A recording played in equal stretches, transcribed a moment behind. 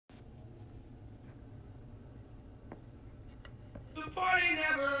party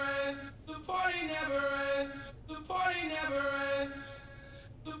never ends. The party never ends. The party never ends.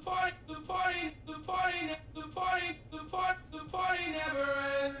 The party never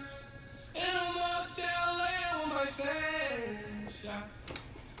ends. In a motel laying with my sunshine.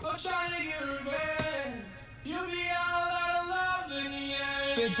 I'm trying to get revenge. You'll be all out of love in the end.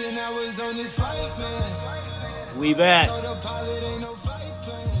 Spent 10 hours on this flight plan. We back.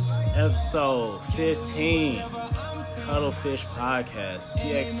 Episode 15. Cuddlefish Podcast.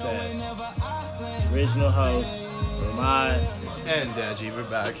 CXS. Original host, Ramad. And Deji, we're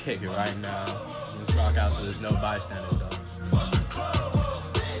back kicking right now. Let's rock out so there's no bystander though.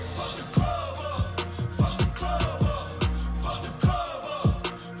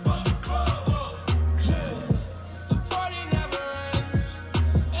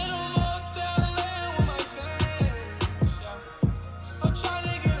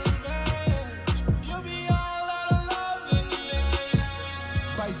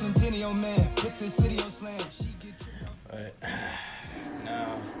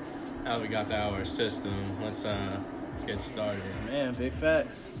 Now we got that our system. Let's get started. Man, big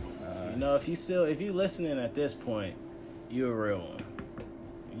facts. If you listening at this point, you a real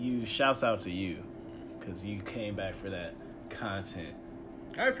one. Shouts out to you, because you came back for that content.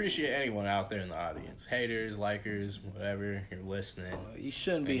 I appreciate anyone out there in the audience, haters, likers, whatever. You're listening. You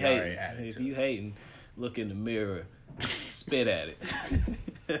shouldn't be hating. If you hating, look in the mirror, spit at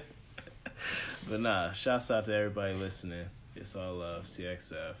it. But nah, shouts out to everybody listening. It's all love.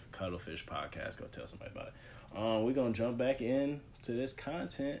 CXF, Cuddlefish Podcast. Go tell somebody about it. We're going to jump back in to this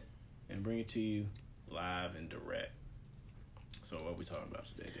content and bring it to you live and direct. So what we talking about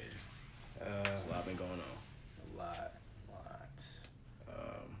today, Dave? There's a lot been going on. A lot.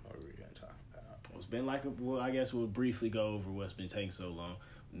 What are we going to talk about? It's been I guess we'll briefly go over what's been taking so long.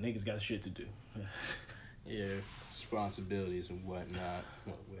 Niggas got shit to do. Yeah, responsibilities and whatnot.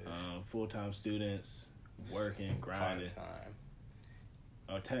 Full-time students. Working, grinding.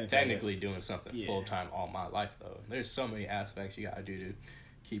 Part-time. Technically doing something full-time all my life, though. There's so many aspects you gotta do to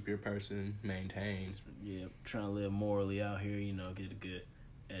keep your person maintained. Yeah, trying to live morally out here, get a good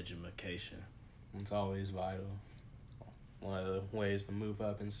education. It's always vital. One of the ways to move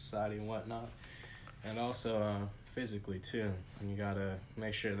up in society and whatnot. And also, physically, too. You gotta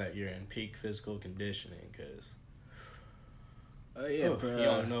make sure that you're in peak physical conditioning, because... you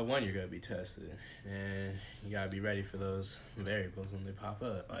don't know when you're going to be tested. And you got to be ready for those variables when they pop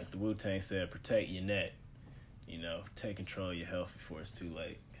up. Like the Wu-Tang said, protect your neck. Take control of your health before it's too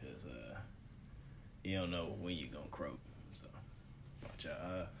late. Because you don't know when you're going to croak. So, watch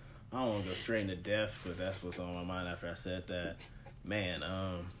out. I don't want to go straight into death, but that's what's on my mind after I said that. Man,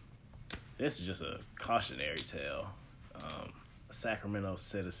 this is just a cautionary tale. A Sacramento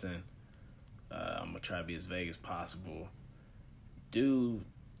citizen. I'm going to try to be as vague as possible. Dude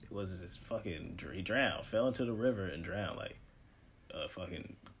he drowned, fell into the river and drowned, like a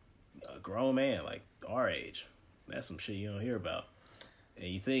grown man, like our age. That's some shit you don't hear about. And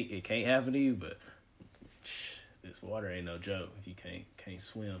you think it can't happen to you, but this water ain't no joke. If you can't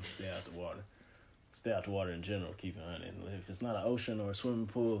swim, stay out the water. Stay out the water in general, keep it honest. If it's not an ocean or a swimming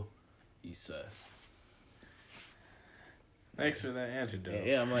pool, you sus. Thanks for that antidote.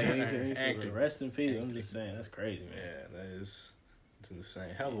 Yeah, I'm like, rest in peace. I'm just saying, that's crazy, man. Yeah, that is... It's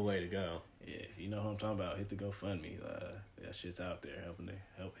insane. Hell of a way to go. Yeah, if you know who I'm talking about, hit the GoFundMe. That shit's out there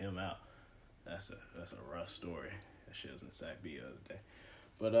help him out. That's a rough story. That shit was in Sac B the other day.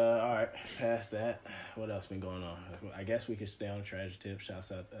 But all right, past that, what else been going on? I guess we could stay on a tragic tip.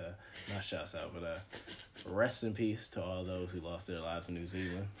 Rest in peace to all those who lost their lives in New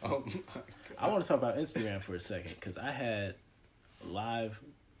Zealand. Oh my God. I want to talk about Instagram for a second, because I had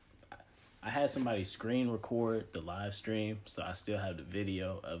somebody screen record the live stream, so I still have the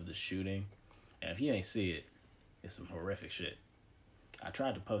video of the shooting. And if you ain't see it, it's some horrific shit. I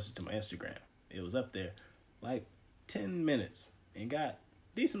tried to post it to my Instagram. It was up there like 10 minutes and got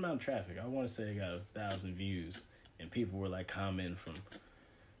decent amount of traffic. I want to say it got 1,000 views, and people were like commenting from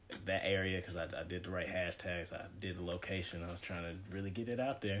that area because I did the right hashtags. I did the location. I was trying to really get it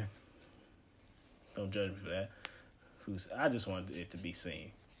out there. Don't judge me for that. I just wanted it to be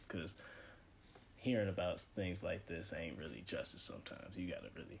seen, because hearing about things like this ain't really justice sometimes. You gotta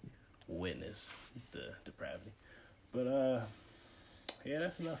really witness the depravity. But, yeah,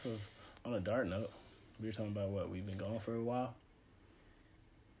 that's enough of, on a dark note. We were talking about what? We've been gone for a while?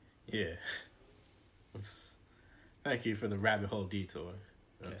 Yeah. Thank you for the rabbit hole detour.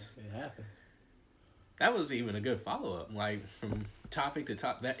 It happens. That was even a good follow-up. Like, from topic to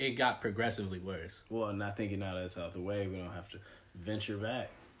topic, that it got progressively worse. Well, and I think now that it's out the way, we don't have to venture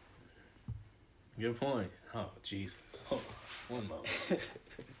back. Good point. Oh, Jesus. Hold on. One moment.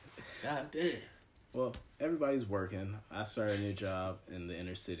 God damn. Well, everybody's working. I started a new job in the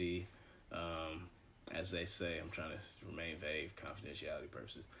inner city. As they say, I'm trying to remain vague, confidentiality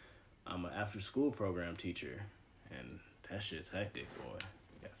purposes. I'm an after-school program teacher, and that shit's hectic, boy.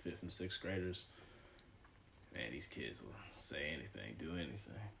 You got 5th and 6th graders. Man, these kids will say anything, do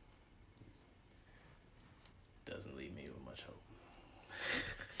anything. Doesn't leave me with much hope.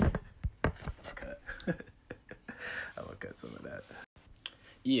 I'm gonna cut some of that.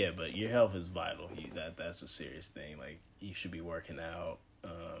 Yeah, but your health is vital. That's a serious thing. Like, you should be working out,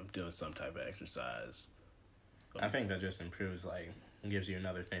 doing some type of exercise. I think that just improves, like, gives you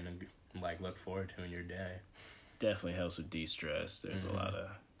another thing to, like, look forward to in your day. Definitely helps with de-stress. There's a lot of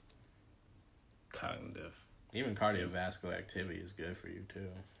cognitive. Even cardiovascular activity is good for you, too.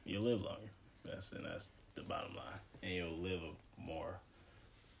 You'll live longer. That's the bottom line. And you'll live a more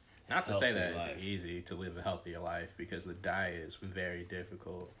Not to say that life. It's easy to live a healthier life, because the diet is very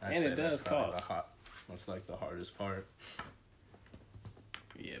difficult. And it does cost. That's like the hardest part.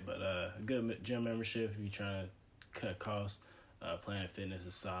 Yeah, but a good gym membership if you're trying to cut costs. Planet Fitness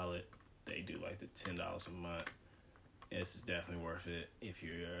is solid. They do like the $10 a month. This is definitely worth it. If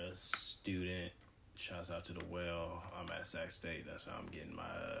you're a student, shouts out to the Well. I'm at Sac State. That's how I'm getting my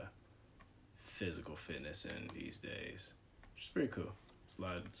physical fitness in these days. Which is pretty cool. It's a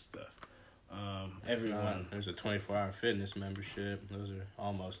lot of stuff. Everyone. There's a 24-hour fitness membership. Those are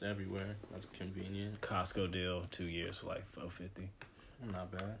almost everywhere. That's convenient. Costco deal, 2 years for like $4.50.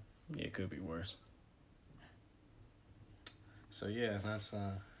 Not bad. Yeah, it could be worse. So yeah, that's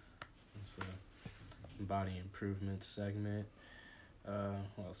the body improvement segment.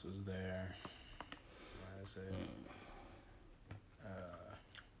 What else was there? What is it?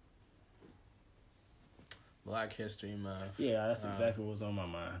 Black History Month. Yeah, that's exactly what was on my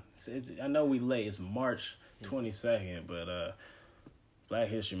mind. I know we late. It's March 22nd, but Black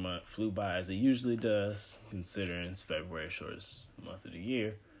History Month flew by as it usually does, considering it's February, shortest month of the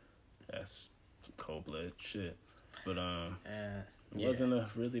year. That's some cold-blooded shit. But it wasn't a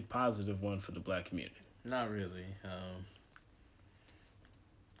really positive one for the black community. Not really.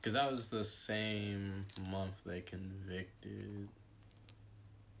 Because that was the same month they convicted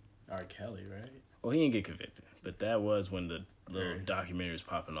R. Kelly, right? Well, he didn't get convicted, but that was when the little documentary was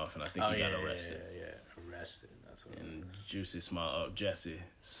popping off, and I think he got arrested. Yeah, arrested. That's what And Jesse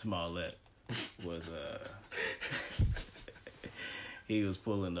Smollett was he was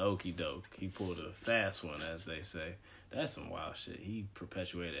pulling the okie doke. He pulled a fast one, as they say. That's some wild shit. He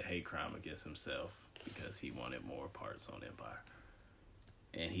perpetuated hate crime against himself because he wanted more parts on Empire,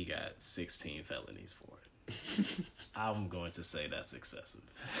 and he got 16 felonies for it. I'm going to say that's excessive.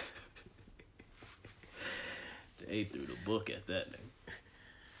 They threw the book at that nigga.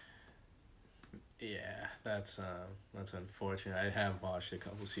 Yeah, that's unfortunate. I have watched a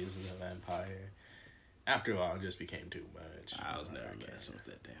couple seasons of Empire. After a while, it just became too much. I was never messing with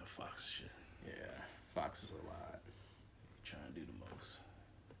that damn Fox shit. Yeah, Fox is a lot. Trying to do the most.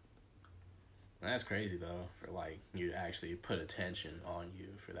 And that's crazy though, for like you to actually put attention on you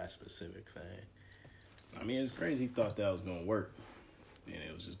for that specific thing. I mean, it's crazy. He thought that was gonna work, and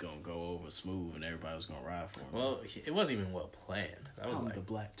it was just gonna go over smooth, and everybody was gonna ride for him. Well, it wasn't even well planned. That was like the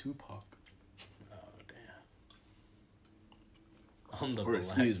Black Tupac. Oh damn. I'm the Or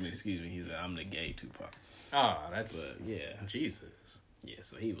excuse me. He said, "I'm the gay Tupac." Oh, that's But yeah, Jesus. Yeah,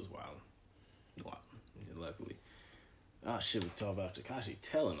 so he was wild. Luckily. Oh shit, we talk about Tekashi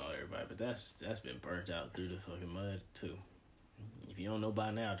telling on everybody, but that's been burnt out through the fucking mud too. If you don't know by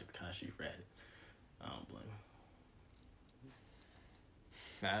now, Tekashi ratted. I don't blame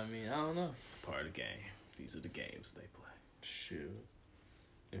him. I mean, I don't know. It's part of the game. These are the games they play. Shoot.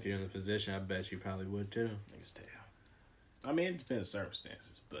 If you're in the position, I bet you probably would too. Niggas tell. I mean, it depends on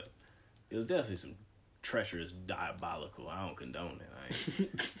circumstances, but it was definitely some treacherous, diabolical. I don't condone it,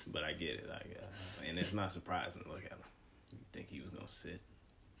 but I get it. And it's not surprising to look at him. You think he was gonna sit,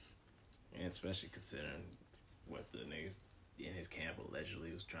 and especially considering what the niggas in his camp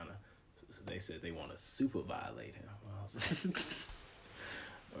allegedly was trying to. So they said they want to super violate him. I was like,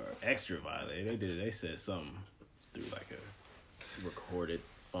 or extra violate. They said something through like a recorded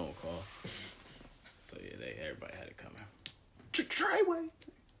phone call. So yeah, everybody had it coming. Treyway.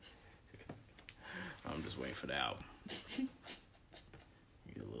 I'm just waiting for the album.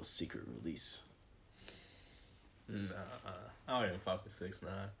 Get a little secret release. Nah, I don't even fuck with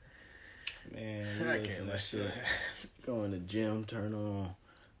 6ix9ine. Man, I can't listen to that. Go in the gym, turn on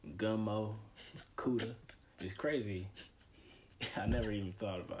Gummo, Kuda. It's crazy. I never even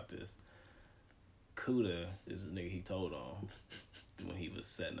thought about this. Kuda is the nigga he told on when he was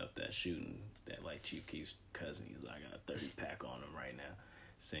setting up that shooting, that like Chief Keef's cousin, he was like, I got a 30-pack on him right now.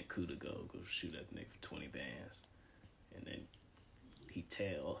 Sent Kuda go shoot at the nigga for 20 bands. And then he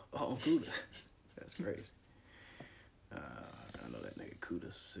tell on Kuda. That's crazy. I know that nigga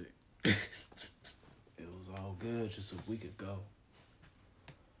Kuda's sick. It was all good just a week ago.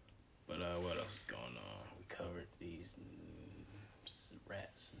 But what else is going on? We covered these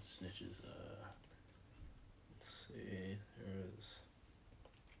rats and snitches. Let's see. There's...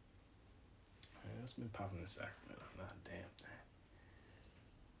 What's been popping in Sacramento? Not a damn thing.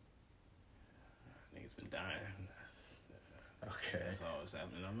 Niggas been dying. Okay. That's all that's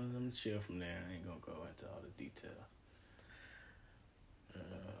happening. I'm gonna chill from there. I ain't gonna go into all the details.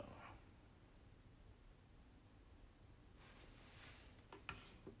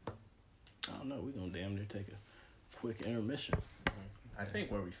 I don't know. We're gonna damn near take a quick intermission. I think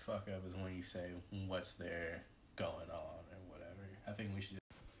where we fuck up is when you say what's there going on or whatever. I think we should.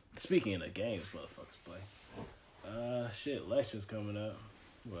 Speaking of games, motherfuckers play. Shit, election's coming up.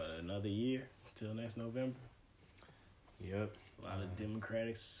 What, another year till next November? Yep. A lot of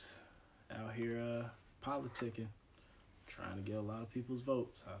Democrats out here politicking, trying to get a lot of people's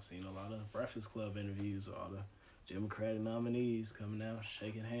votes. I've seen a lot of Breakfast Club interviews of all the Democratic nominees coming out,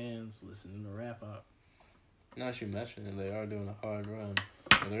 shaking hands, listening to rap out. Now that you mentioned it, they are doing a hard run.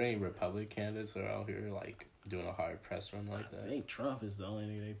 Are there any Republican candidates that are out here like doing a hard press run like that? I think Trump is the only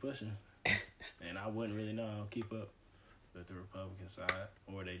nigga they pushing. And I wouldn't really know. I don't keep up with the Republican side,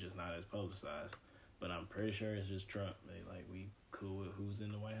 or they just not as publicized. But I'm pretty sure it's just Trump. They like, we cool with who's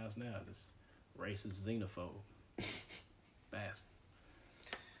in the White House now. This racist xenophobe bastard.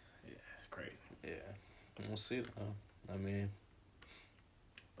 Yeah, it's crazy. Yeah, we'll see though. I mean,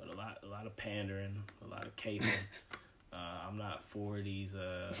 but a lot of pandering, a lot of caping. I'm not for these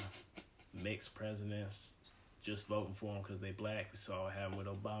mixed presidents just voting for them because they black. We saw what happened with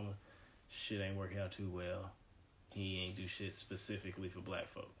Obama. Shit ain't working out too well. He ain't do shit specifically for black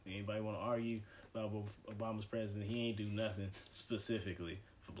folk. Anybody want to argue about Obama's president? He ain't do nothing specifically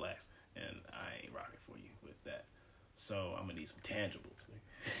for blacks. And I ain't rocking for you with that. So I'm going to need some tangibles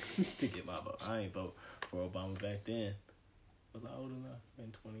to get my vote. I ain't vote for Obama back then. Was I old enough?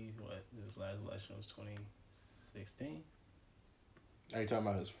 In his last election was 2016? Are you talking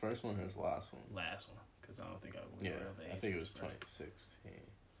about his first one or his last one? Last one. Because I don't think I was. Yeah, I think it was 2016.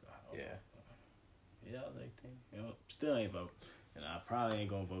 So, yeah. Yeah, I was 18. You know, still ain't vote. And I probably ain't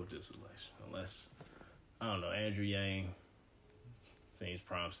gonna vote this election. Unless, I don't know, Andrew Yang seems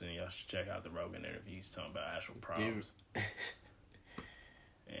promising. Y'all should check out the Rogan interviews talking about actual problems.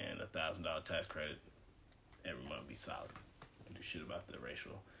 And $1,000 tax credit every month be solid. And do shit about the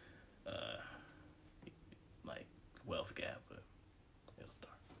racial, like, wealth gap, but it'll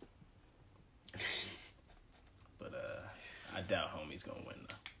start. But, I doubt homie's gonna win,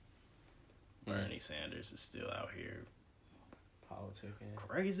 though. Bernie Sanders is still out here politicking.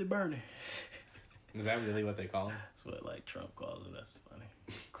 Crazy Bernie. Is that really what they call him? That's what like Trump calls him. That's funny.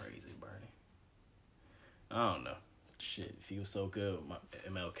 Crazy Bernie. I don't know. Shit, if he was so good with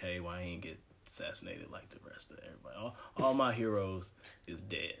MLK, why he ain't get assassinated like the rest of everybody? All my heroes is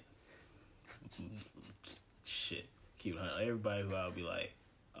dead. Shit. Keep it hunting. Everybody who I would be like,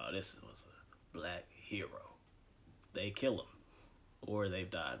 oh, this was a black hero. They kill him. Or they've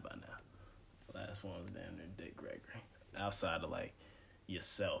died by now. Last one was damn near Dick Gregory. Outside of like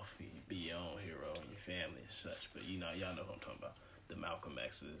yourself, you be your own hero and your family and such. But you know, y'all know what I'm talking about. The Malcolm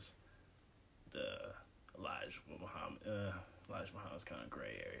X's, the Elijah Muhammad. Elijah Muhammad's kind of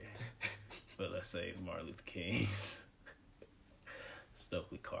gray area. But let's say Martin Luther King's,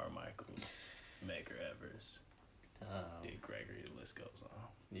 Stokely Carmichael's, Medgar Evers, Dick Gregory. The list goes on.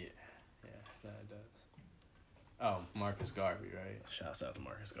 Yeah, that does. Oh, Marcus Garvey, right? Shouts out to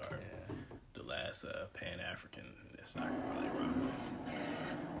Marcus Garvey. Yeah. The last Pan-African that's I could probably rock with.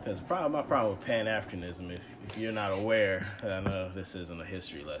 Because my problem with Pan-Africanism, if you're not aware, I know this isn't a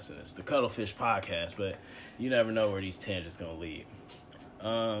history lesson, it's the Cuttlefish podcast, but you never know where these tangents going to lead.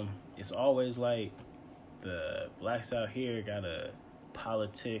 It's always like the blacks out here got to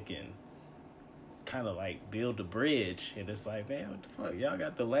politic and kind of like build a bridge. And it's like, man, what the fuck? Y'all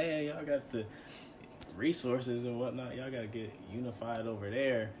got the land, y'all got the resources and whatnot, y'all gotta get unified over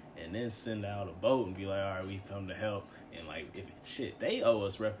there and then send out a boat and be like, all right, we come to help. And like, if shit, they owe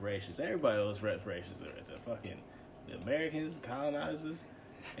us reparations. Everybody owes reparations to fucking the Americans, colonizers,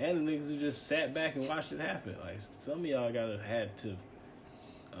 and the niggas who just sat back and watched it happen. Like, some of y'all had to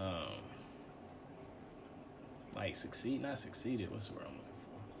like not succeeded, what's the word I'm looking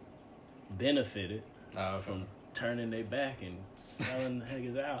for? Benefited from turning their back and selling the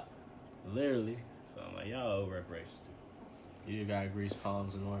niggas out. Literally. So I'm like, y'all owe reparations too. You gotta grease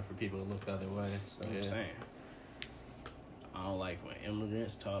palms in order for people to look the other way. So, You know what I'm saying? I don't like when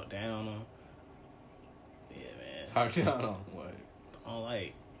immigrants talk down on. Yeah, man. Talk down on what? I don't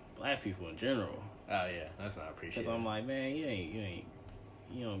like black people in general. Oh yeah, that's not appreciated. Because I'm like, man,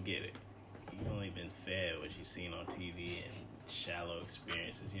 you don't get it. You only been fed what you seen on TV and shallow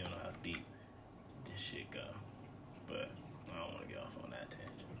experiences. You don't know how deep this shit go. But I don't want to get off on that tangent.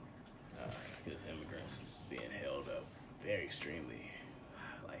 Because immigrants is being held up very extremely,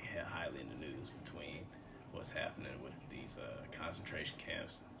 like highly in the news between what's happening with these concentration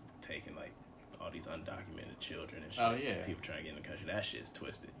camps, taking like all these undocumented children and shit. Oh yeah. People trying to get in the country. That shit's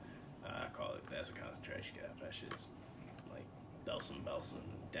twisted. I call it, that's a concentration camp. That shit's like Belson,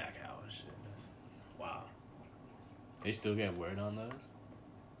 Dachau and shit. That's wow. They still get word on those?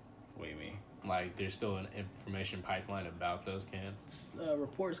 What do you mean? Like, there's still an information pipeline about those camps?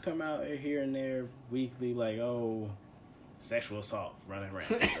 Reports come out here and there weekly, like, oh, sexual assault running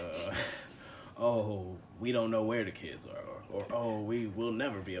around. Oh, we don't know where the kids are. Or oh, we will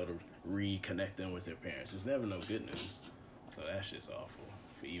never be able to reconnect them with their parents. There's never no good news. So that shit's awful,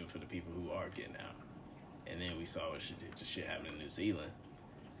 even for the people who are getting out. And then we saw what shit happened in New Zealand.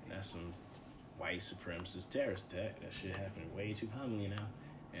 And that's some white supremacist terrorist attack. That shit happening way too commonly now.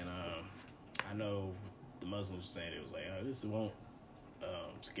 And I know the Muslims were saying it was like, oh, this won't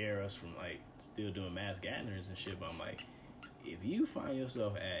scare us from like still doing mass gatherings and shit. But I'm like, if you find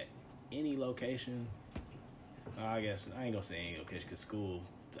yourself at any location, I guess I ain't gonna say any location because school,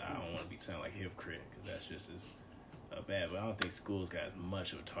 I don't want to sound like a hypocrite because that's just as bad. But I don't think schools got as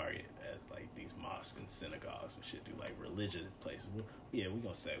much of a target as like these mosques and synagogues and shit do, like religious places. Yeah, we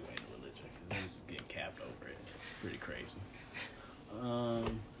gonna segue into religion because this is getting capped over it. It's pretty crazy.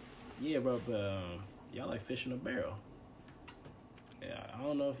 Yeah, bro, but y'all like fish in a barrel. Yeah, I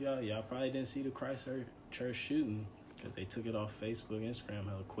don't know if y'all probably didn't see the Christchurch shooting because they took it off Facebook, Instagram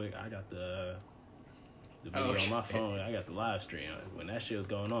hella quick. I got the video on my phone. I got the live stream. When that shit was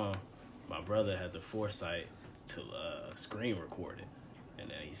going on, my brother had the foresight to screen record it, and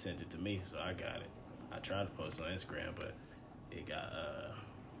then he sent it to me, so I got it. I tried to post it on Instagram, but it got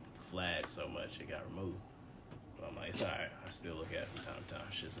flagged so much it got removed. But I'm like, it's alright. I still look at it from time to time.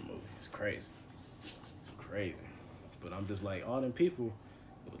 Shit's a movie. It's crazy. Crazy. But I'm just like, all them people,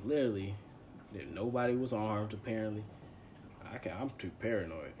 it was literally, nobody was armed apparently. I'm too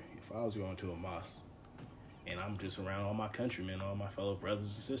paranoid. If I was going to a mosque and I'm just around all my countrymen, all my fellow brothers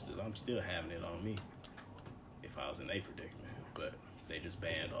and sisters, I'm still having it on me if I was in a predicament. But they just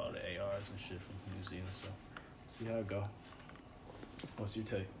banned all the ARs and shit from New Zealand, so see how it go. What's your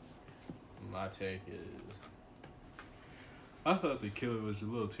take? My take is, I thought the killer was a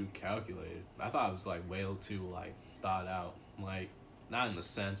little too calculated. I thought it was like way too like thought out. Like, not in the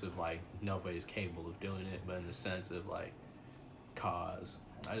sense of like nobody's capable of doing it, but in the sense of like cause.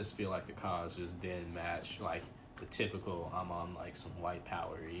 I just feel like the cause just didn't match like the typical I'm on like some white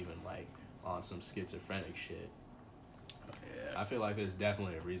power or even like on some schizophrenic shit. Yeah. I feel like there's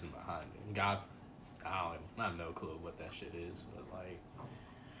definitely a reason behind it. God, I have no clue what that shit is, but like,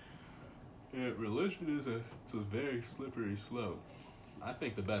 yeah, religion is it's a very slippery slope. I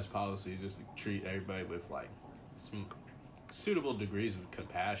think the best policy is just to treat everybody with like some suitable degrees of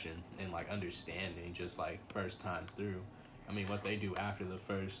compassion and like understanding, just like first time through. I mean, what they do after the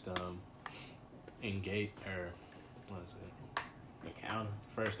first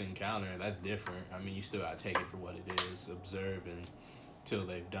first encounter, that's different. I mean, you still gotta take it for what it is, observe until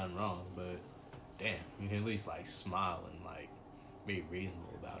they've done wrong. But damn, you can at least like smile and like be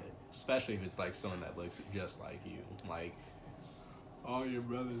reasonable about it, especially if it's like someone that looks just like you, like all your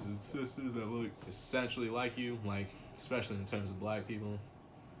brothers and sisters that look essentially like you, like especially in terms of black people.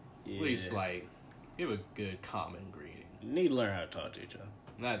 Yeah. At least like give a good common greeting. You need to learn how to talk to each other.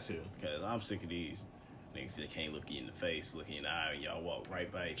 That too. Because I'm sick of these niggas that can't look you in the face, look you in the eye, and y'all walk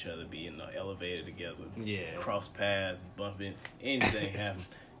right by each other, be in the elevator together, cross paths, bumping, anything happen,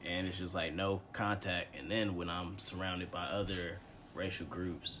 and it's just like no contact. And then when I'm surrounded by other racial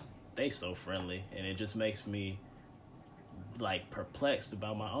groups, they so friendly, and it just makes me like perplexed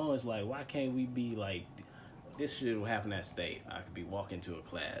about my own. It's like, why can't we be like, this shit will happen at State. I could be walking to a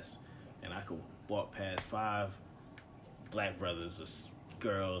class, and I could walk past 5 black brothers or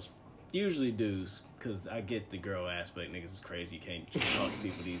girls, usually dudes, because I get the girl aspect. Niggas is crazy. You can't just talk to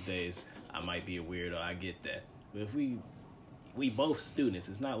people these days. I might be a weirdo. I get that. But if we both students,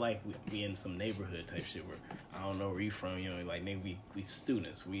 it's not like we in some neighborhood type shit where I don't know where you from. You know, like nigga, we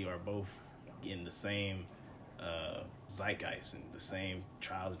students. We are both in the same zeitgeist and the same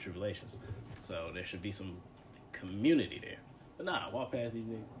trials and tribulations. So there should be some community there. But nah, walk past these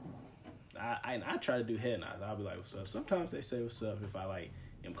niggas. I try to do head nods. I'll be like, what's up? Sometimes they say what's up if I like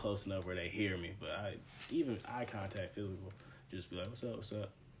am close enough where they hear me. But even eye contact, physical, just be like, what's up, what's up?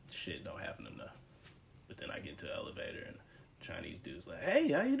 Shit don't happen enough. But then I get into the elevator and Chinese dude's like,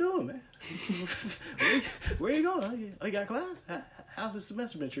 hey, how you doing, man? where you going? Oh, you got class? How's the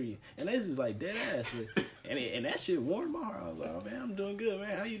semester been treating you? And this is like dead ass. And that shit warmed my heart. I was like, oh, man, I'm doing good,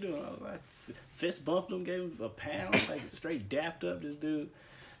 man. How you doing? I was like, fist bumped him, gave him a pound, like straight dapped up this dude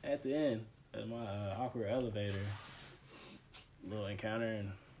at the end of my awkward elevator little encounter,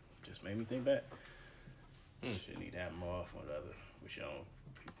 and just made me think back. Shit need to happen more often with your own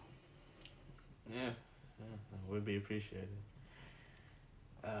people. Yeah, would be appreciated.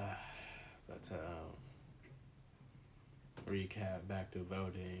 But recap, back to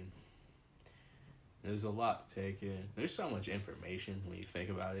voting. There's a lot to take in. There's so much information when you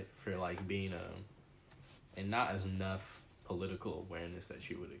think about it for like being and not as enough political awareness that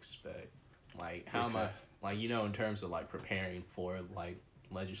you would expect. Like how am I, like, you know, in terms of like preparing for like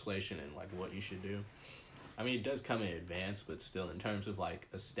legislation and like what you should do. I mean, it does come in advance, but still, in terms of like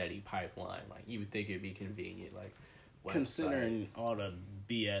a steady pipeline, like you would think it'd be convenient, like considering all the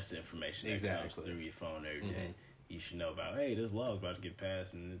BS information that comes through your phone every day. You should know about, hey, this law is about to get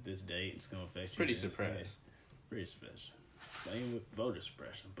passed, and at this date, it's going to affect you. Pretty suppressed. Pretty suppressed. Same with voter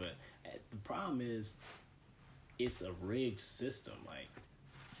suppression. But the problem is, it's a rigged system. Like,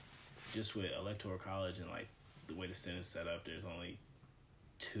 just with Electoral College and, like, the way the Senate's set up, there's only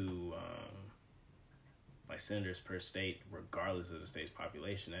 2, like, senators per state, regardless of the state's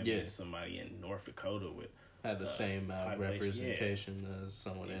population. That means somebody in North Dakota with had the same representation as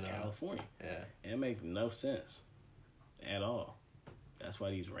someone in California. Yeah. And it makes no sense at all. That's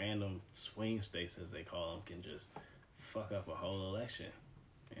why these random swing states, as they call them, can just fuck up a whole election.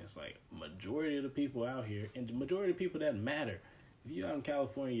 And it's like, majority of the people out here, and the majority of the people that matter, if you're out in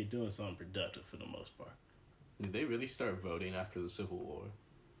California, you're doing something productive for the most part. Did they really start voting after the Civil War?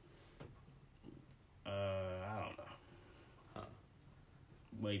 I don't know. Huh.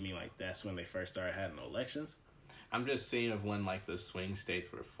 What do you mean, like that's when they first started having elections? I'm just seeing of when like the swing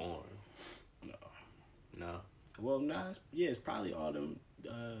states were formed. No. Well, no. It's probably all them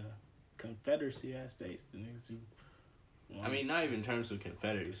Confederacy ass states. The niggas who. I mean, not even in terms of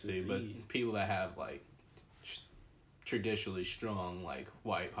Confederacy, but people that have like traditionally strong like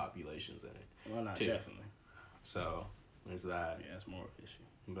white populations in it. Well, not too. Definitely. So there's that. Yeah, that's more of an issue.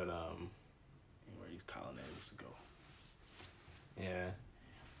 But where these colonizers go. Yeah.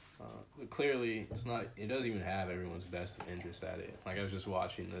 Clearly, it's not. It doesn't even have everyone's best interest at it. Like I was just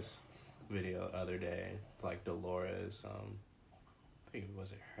watching this video the other day, like Dolores. I think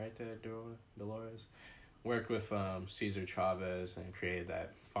was it right there, Dolores worked with Cesar Chavez and created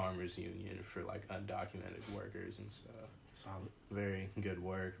that farmers union for like undocumented workers and stuff. Solid. Very good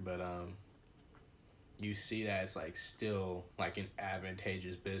work, but you see that it's like still like an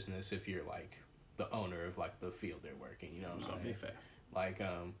advantageous business if you're like the owner of like the field they're working. You know what I'm saying? Big fact. Like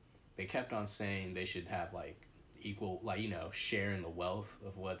they kept on saying they should have like equal, like, you know, sharing the wealth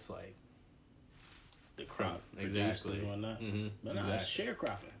of what's like the crop exactly and whatnot. But exactly. It's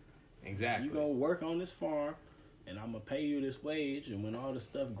sharecropping. Exactly. So you gonna work on this farm, and I'm gonna pay you this wage, and when all the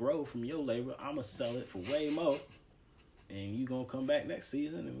stuff grow from your labor, I'm gonna sell it for way more. And you gonna come back next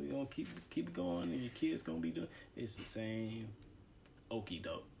season, and we gonna keep it going, and your kids gonna be doing. It's the same okie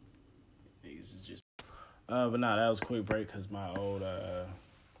doke. Niggas is just. But nah, that was a quick break because my old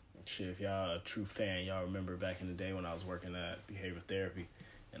shit. If y'all a true fan, y'all remember back in the day when I was working at behavioral therapy,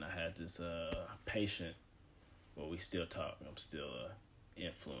 and I had this patient. Well, we still talk. I'm still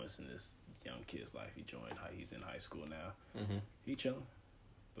influencing this young kid's life. He's in high school now. He chilling,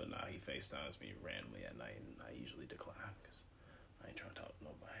 but nah, he FaceTimes me randomly at night, and I usually decline because I ain't trying to talk to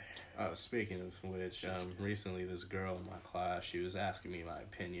nobody. Speaking of which, recently this girl in my class, she was asking me my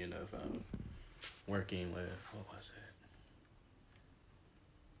opinion of working with, what was it?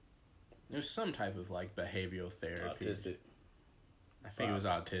 There's some type of like behavioral therapy. Autistic. I think it was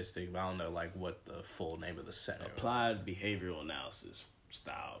autistic, but I don't know like what the full name of the center Applied behavioral analysis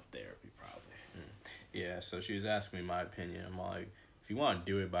style of therapy, probably. Yeah, so she was asking me my opinion. I'm like, if you want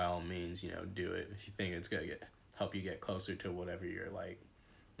to do it, by all means, you know, do it. If you think it's gonna help you get closer to whatever your like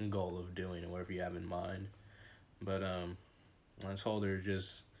goal of doing or whatever you have in mind. But I told her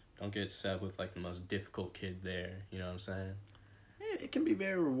just don't get set with like the most difficult kid there. You know what I'm saying? It can be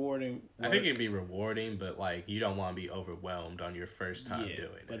very rewarding work. I think it can be rewarding, but like you don't want to be overwhelmed on your first time doing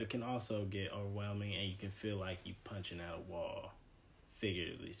it. But it can also get overwhelming, and you can feel like you punching out a wall,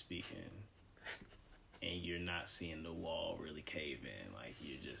 figuratively speaking, and you're not seeing the wall really cave in. Like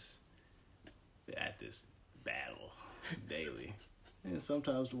you're just at this battle daily. And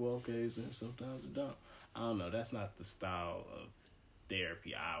sometimes the world caves and sometimes it don't. I don't know. That's not the style of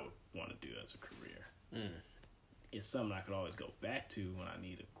therapy I would want to do as a career. It's something I could always go back to when I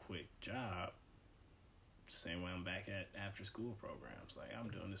need a quick job. The same way I'm back at after school programs. Like, I'm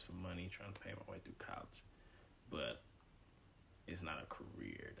doing this for money, trying to pay my way through college. But it's not a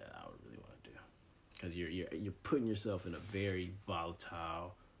career that I would really want to do. Because you're putting yourself in a very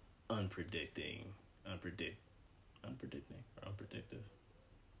volatile, unpredictable,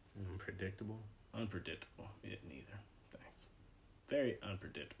 yeah, neither. Thanks. Very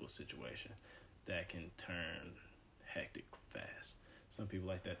unpredictable situation that can turn hectic fast. Some people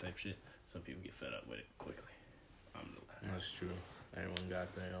like that type of shit. Some people get fed up with it quickly. I'm the latter. That's true. Everyone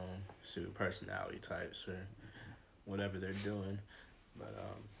got their own suit personality types or whatever they're doing, but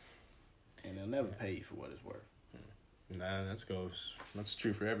and they'll never pay you for what it's worth. Nah, that's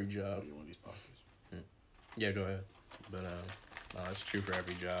true for every job. You want these pockets? Yeah, go ahead. But no, that's true for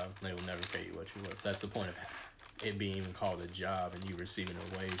every job. They will never pay you what you're worth. That's the point of it being even called a job and you receiving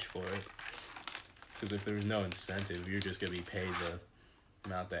a wage for it. Because if there's no incentive, you're just gonna be paid the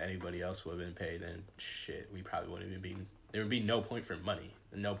amount that anybody else would have been paid, then shit, we probably wouldn't even be. There would be no point for money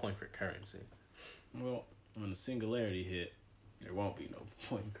and no point for currency. Well, when the singularity hit, there won't be no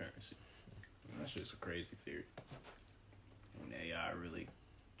point in currency. That's just a crazy theory. When AI really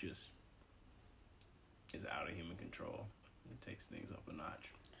just is out of human control, it takes things up a notch,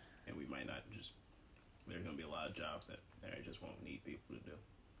 and we might not just. There's gonna be a lot of jobs that they just won't need people to do.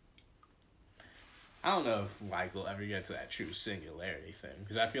 I don't know if like we'll ever get to that true singularity thing,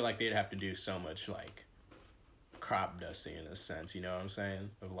 because I feel like they'd have to do so much like crop dusting in a sense. You know what I'm saying?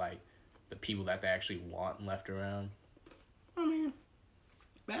 Of like the people that they actually want left around. I mean,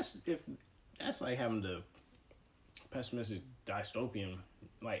 that's like having the pessimistic dystopian.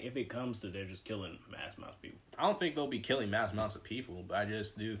 Like, if it comes to they're just killing mass amounts of people. I don't think they'll be killing mass amounts of people, but I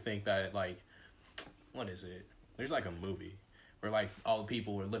just do think that, like, what is it? There's like a movie where like all the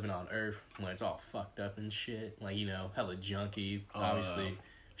people were living on Earth when it's all fucked up and shit. Like, you know, hella junky, obviously.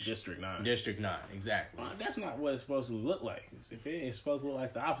 District 9. District 9, exactly. Well, that's not what it's supposed to look like. If it's supposed to look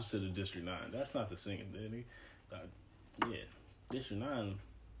like the opposite of District 9, that's not the singularity. Yeah, District 9,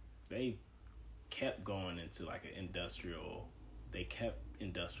 they kept going into like an industrial. They kept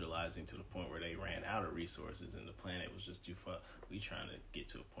industrializing to the point where they ran out of resources and the planet was just too far. We trying to get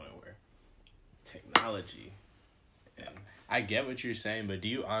to a point where technology. And I get what you're saying, but do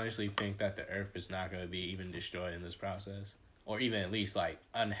you honestly think that the Earth is not going to be even destroyed in this process, or even at least like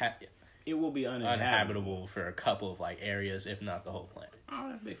it will be uninhabitable for a couple of like areas, if not the whole planet? Oh,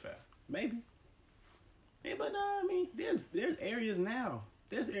 that's big fact. Maybe. Yeah, but I mean, there's areas now.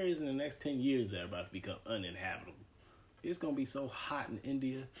 There's areas in the next 10 years that are about to become uninhabitable. It's gonna be so hot in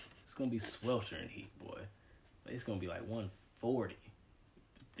India. It's gonna be sweltering heat, boy. It's gonna be like 140.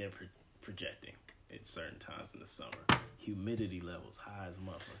 They're projecting at certain times in the summer. Humidity levels high as a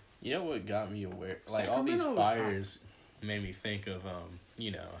motherfucker. You know what got me aware? Like, all these fires made me think of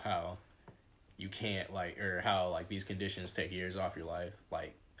you know, how you can't like, or how like these conditions take years off your life.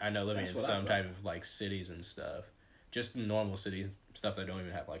 Like, I know living in some type of like cities and stuff, just normal cities, stuff that don't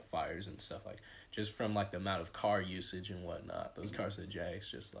even have like fires and stuff, like just from like the amount of car usage and whatnot, those carcinogenics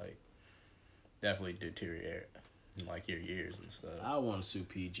just like definitely deteriorate in like your years and stuff. I want to sue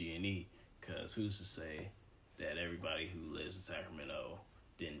PG&E because who's to say that everybody who lives in Sacramento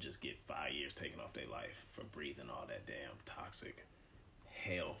didn't just get 5 years taken off their life for breathing all that damn toxic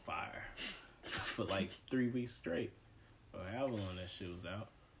hellfire for like 3 weeks straight. Or however long that shit was out.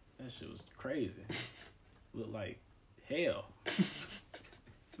 That shit was crazy. Looked like hell.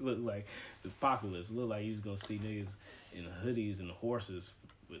 Looked like the apocalypse. Looked like you was gonna see niggas in hoodies and horses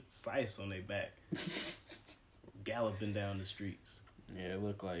with scythes on their back galloping down the streets. Yeah, it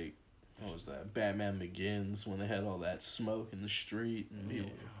looked like, what was that, Batman Begins, when they had all that smoke in the street and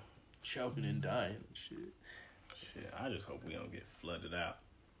people choking and dying and shit. I just hope we don't get flooded out.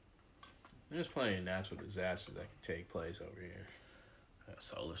 There's plenty of natural disasters that can take place over here. A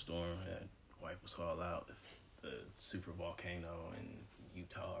solar storm had wiped us all out. The super volcano in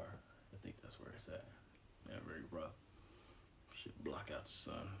Utah, I think that's where it's at. Yeah, very rough. Should block out the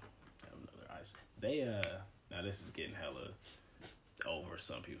sun. Have another ice. They now this is getting hella over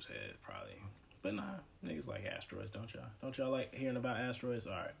some people's head probably, but nah, niggas like asteroids, don't y'all? Don't y'all like hearing about asteroids?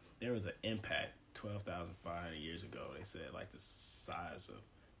 All right, there was an impact 12,500 years ago. They said like the size of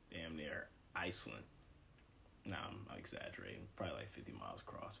damn near Iceland. Nah, I'm exaggerating. Probably like 50 miles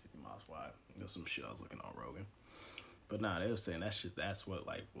across, 50 miles wide. There's some shit I was looking on Rogan. But nah, they were saying that shit, that's what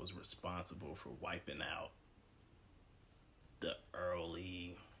like was responsible for wiping out the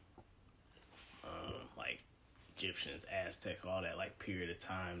early like Egyptians, Aztecs, all that like period of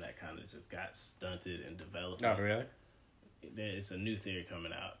time that kind of just got stunted and developed. Oh, really? It's a new theory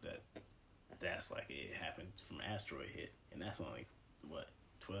coming out that's like it happened from asteroid hit, and that's only what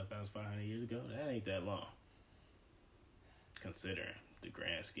 12,500 years ago. That ain't that long. Considering the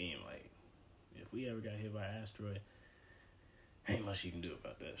grand scheme, like if we ever got hit by an asteroid, ain't much you can do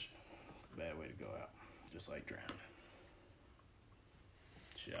about that shit. Bad way to go out, just like drowning.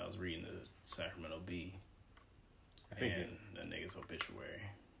 Shit, I was reading the Sacramento Bee, and the nigga's obituary.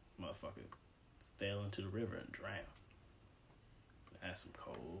 Motherfucker fell into the river and drowned. That's some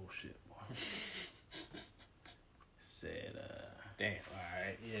cold shit, boy. Said, damn,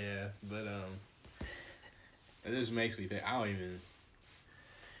 alright, yeah, but, it just makes me think, I don't even,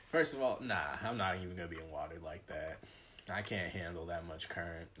 first of all, I'm not even gonna be in water like that. I can't handle that much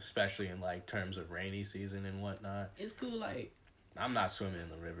current, especially in, like, terms of rainy season and whatnot. It's cool, like, I'm not swimming in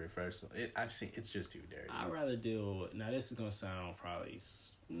the river, first of all. It's just too dirty. I'd rather deal with, now this is gonna sound probably,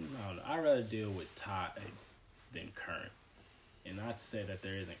 I don't know, I'd rather deal with tide than current. And not to say that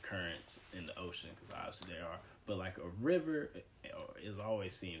there isn't currents in the ocean, because obviously there are, but like a river is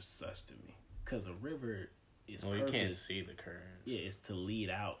always seems sus to me, because a river is you can't see the currents. Yeah, it's to lead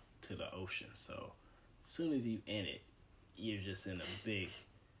out to the ocean. So as soon as you in it, you're just in a big,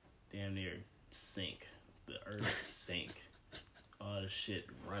 damn near sink. The earth sink. All the shit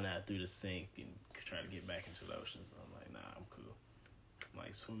run out through the sink and try to get back into the ocean. So I'm like, nah, I'm cool. I'm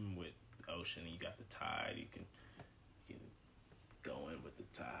like swimming with the ocean, you got the tide, you can go in with the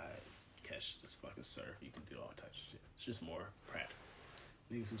tide, catch this fucking surf, you can do all types of shit. It's just more practical.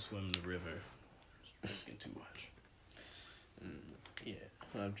 Niggas who swim in the river risking too much. Yeah,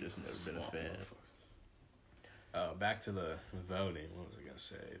 I've just never been a fan. Back to the voting. What was I gonna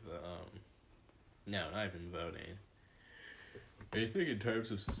say? No, not even voting. I think in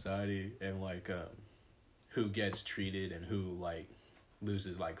terms of society and like who gets treated and who like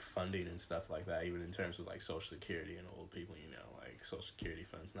loses like funding and stuff like that, even in terms of like Social Security and old people, you know, like Social Security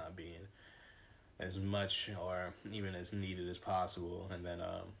funds not being as much or even as needed as possible. And then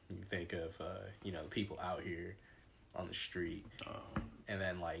you think of you know, the people out here on the street, and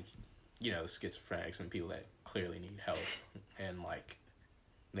then like, you know, the schizophrenics and people that clearly need help, and like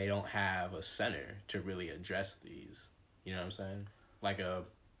they don't have a center to really address these. You know what I'm saying? Like a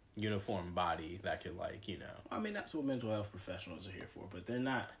uniform body that could, like, you know. I mean, that's what mental health professionals are here for, but they're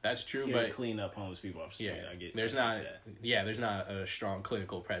not. That's true, here but to clean up homeless people off the street. Yeah, I get. There's I not. get that. Yeah, there's not a strong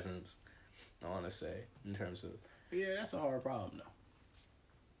clinical presence. I want to say in terms of. Yeah, that's a hard problem though.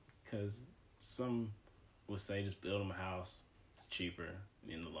 Because some would say just build them a house. It's cheaper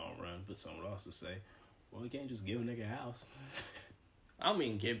in the long run, but some would also say, well, we can't just give a nigga a house. I don't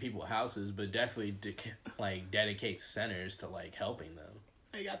mean give people houses, but definitely like dedicate centers to like helping them.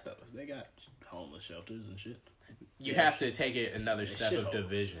 They got those. They got homeless shelters and shit. You have to take it another step of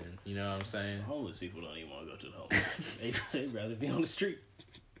division. You know what I'm saying? Homeless people don't even want to go to the homeless. They'd rather be on the street.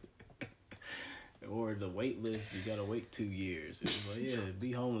 Or the wait list, you gotta wait 2 years. It's like, yeah,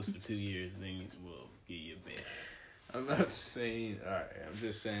 be homeless for 2 years and then we'll give you a bed. I'm not saying, alright, I'm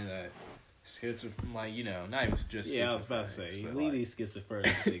just saying that like, you know, not even just yeah, I was about to say, you leave these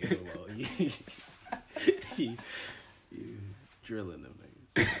schizophrenic niggas alone. You drilling them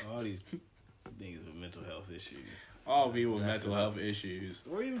niggas. All these niggas with mental health issues. All people with mental health issues.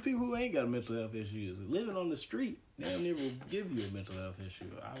 Or even people who ain't got mental health issues. Living on the street, they'll never give you a mental health issue,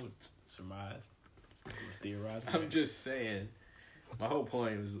 I would surmise. Or theorize. I'm just saying, my whole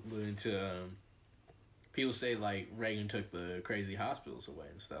point was alluding to, people say, like, Reagan took the crazy hospitals away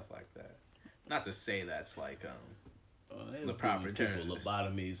and stuff like that. Not to say that's, like, the proper term.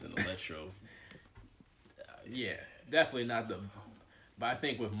 Lobotomies and electro. Yeah, definitely not the... But I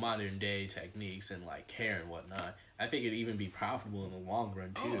think with modern day techniques and, like, care and whatnot, I think it'd even be profitable in the long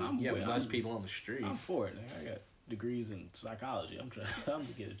run, too. Less people on the street. I'm for it, nigga. I got degrees in psychology. I'm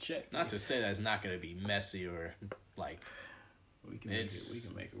to get a check. Not to say that it's not going to be messy or, like... We can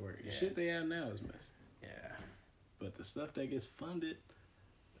make it work. The shit they have now is messy. Yeah. But the stuff that gets funded,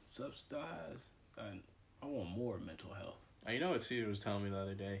 subsidized, I want more mental health. You know what Caesar was telling me the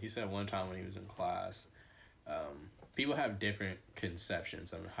other day? He said one time when he was in class, people have different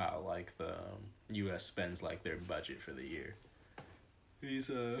conceptions on how, like, the U.S. spends, like, their budget for the year. These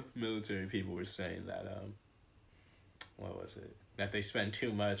military people were saying that, what was it? That they spend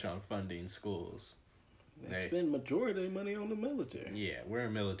too much on funding schools. They spend majority of their money on the military. Yeah, we're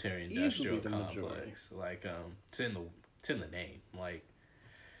a military industrial complex. Like, it's in the name. Like,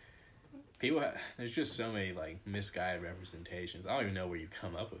 people there's just so many, like, misguided representations. I don't even know where you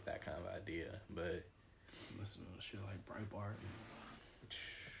come up with that kind of idea, but listen to shit like Breitbart.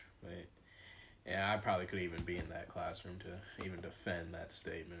 But Yeah, I probably could even be in that classroom to even defend that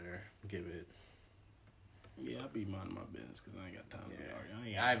statement or give it. Yeah, I be minding my business because I ain't got time to be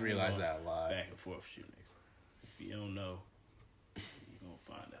arguing. I've realized that a lot. Back and forth with you niggas. If you don't know, you gonna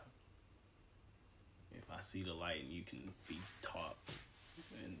find out. If I see the light and you can be taught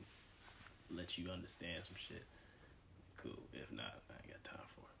and let you understand some shit, cool. If not, I ain't got time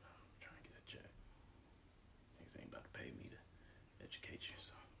for it. I'm trying to get a check. Niggas ain't about to pay me to educate you,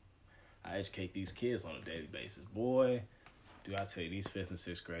 so I educate these kids on a daily basis. Boy, do I tell you, these 5th and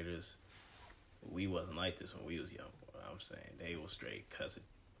 6th graders, we wasn't like this when we was young. Boy. I'm saying they will straight cuss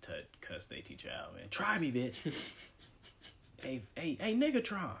their teacher out, man. Try me, bitch. hey,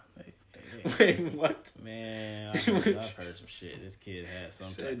 niggatron. Hey. Wait, what? Man, I've heard some shit. This kid had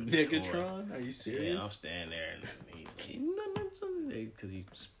some type of niggatron? Are you serious? Yeah, I'm standing there and he's like, because he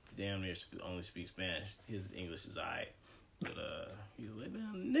damn near only speaks Spanish. His English is alright. But he was like,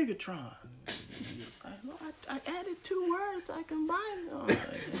 man, niggatron. I added 2 words. I combined them.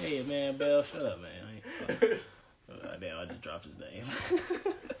 Like, hey, man, Bell, shut up, man. Damn, I just dropped his name.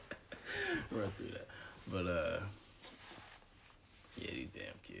 Run through that. But, yeah, these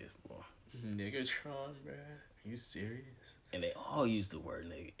damn kids, boy. Niggatron, bruh. Are you serious? And they all use the word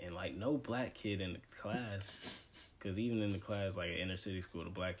nigga. And, like, no black kid in the class, because even in the class, like, at inner city school,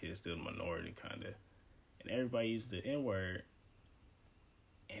 the black kid is still the minority, kind of. And everybody uses the N-word,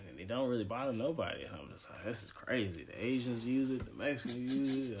 and it don't really bother nobody. And I'm just like, this is crazy. The Asians use it, the Mexicans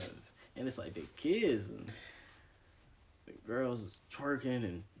use it, and it's like the kids and the girls is twerking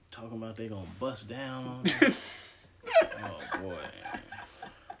and talking about they gonna bust down on them. Oh boy,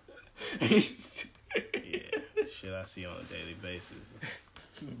 yeah, shit I see on a daily basis.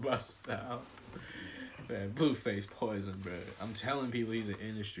 Bust down, man. Blueface poison, bro. I'm telling people he's an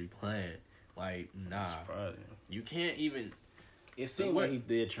industry plant. Like, nah, you can't even. It seemed like he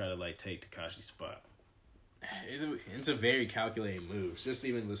did try to like take Tekashi's spot. It's a very calculated move. Just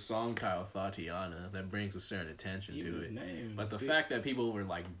even the song title Tatiana that brings a certain attention to it. But the fact that people were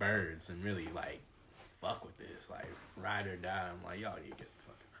like birds and really like fuck with this, like ride or die. I'm like, y'all need to get the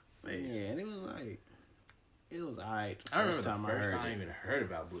fucking face. Yeah, and it was like, it was alright. I remember the first time I even heard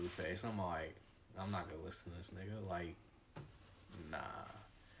about Blueface. I'm like, I'm not gonna listen to this nigga. Like, nah.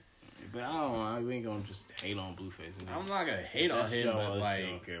 But I don't know. We ain't gonna just hate on Blueface. I'm not gonna hate on him, but like,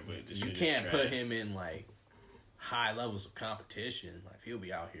 you can't put him in like high levels of competition. Like, he'll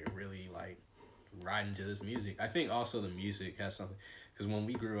be out here really like riding to this music. I think also the music has something, because when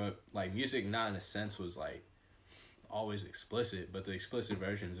we grew up, like, music not in a sense was like always explicit, but the explicit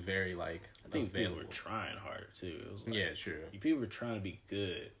version is very like I think available. People were trying harder too. It was like, yeah, true. People were trying to be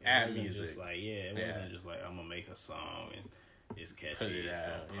good at music. Just like, it wasn't just like I'm gonna make a song and it's catchy. Put it it's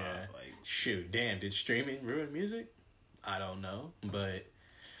out. gonna pop. Like, shoot, damn, did streaming ruin music? I don't know, but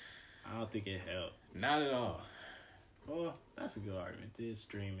I don't think it helped. Not at all. Well, that's a good argument. Did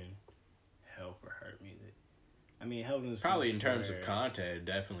streaming help or hurt music? I mean, helping probably in terms of content, it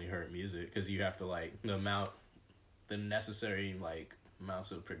definitely hurt music, because you have to like the necessary like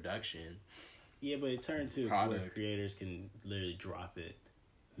amounts of production. Yeah, but it turned to where creators can literally drop it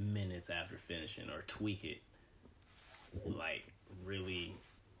minutes after finishing or tweak it, like really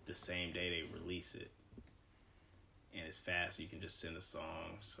the same day they release it, and it's fast. You can just send a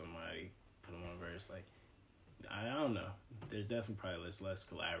song, somebody put them on a verse. Like, I don't know. There's definitely probably less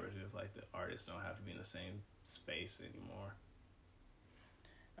collaborative. Like, the artists don't have to be in the same space anymore.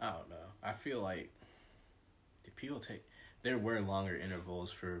 I don't know. I feel like there were longer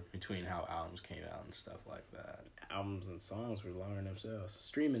intervals between how albums came out and stuff like that. Albums and songs were longer themselves.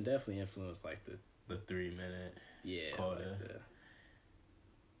 Streaming definitely influenced like the 3-minute quota. Like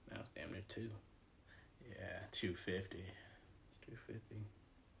now it's damn near 2. Yeah, 250. 250.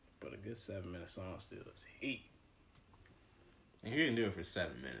 But a good 7-minute song still is heat. And you can do it for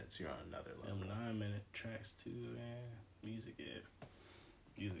 7 minutes, you're on another level. Them 9-minute tracks too, man.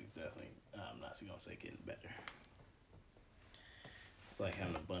 Music's definitely, I'm not gonna say getting better. It's like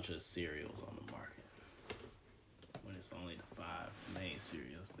having a bunch of cereals on the market. When it's only the 5 main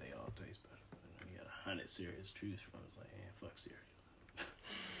cereals, they all taste better. But when you got 100 cereals to choose from, it's like, fuck cereal.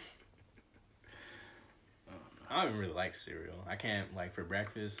 I don't really like cereal. I can't, like, for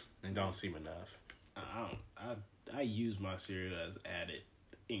breakfast, it don't seem enough. I use my cereal as added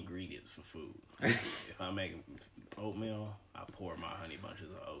ingredients for food. If I make oatmeal, I pour my honey bunches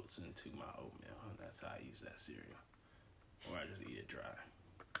of oats into my oatmeal, and that's how I use that cereal. Or I just eat it dry,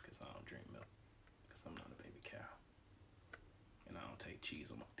 because I don't drink milk, because I'm not a baby cow. And I don't take cheese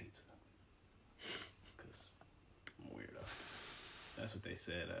on my pizza, because I'm a weirdo. That's what they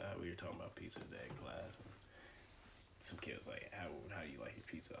said. We were talking about pizza today in class. some kids like, how do you like your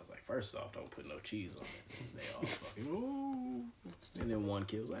pizza? I was like, first off, don't put no cheese on it. And they all fucking, ooh. And then one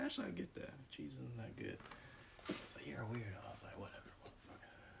kid was like, actually, I get that. Cheese is not good. I was like, you're a weirdo. I was like, whatever.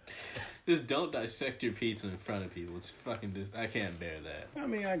 Just don't dissect your pizza in front of people. It's fucking I can't bear that. I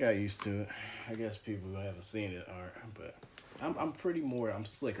mean, I got used to it. I guess people who haven't seen it aren't, but I'm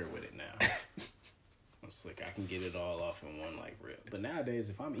slicker with it now. I'm slicker. I can get it all off in one like rip. But nowadays,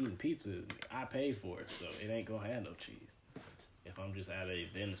 if I'm eating pizza, I pay for it, so it ain't gonna have no cheese. If I'm just at an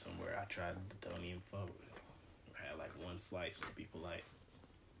event somewhere, I try to don't even fuck with it. I had like one slice, so people like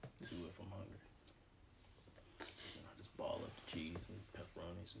two if I'm hungry. And I just ball up the cheese and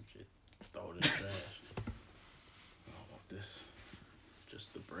pepperonis and shit. Throw it in the trash. I don't want this.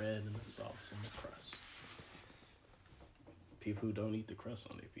 Just the bread and the sauce and the crust. People who don't eat the crust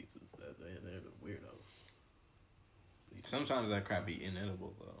on their pizzas, they're the weirdos. Sometimes that crap be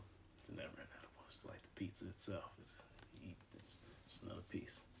inedible, though. It's never inedible. It's like the pizza itself. It's another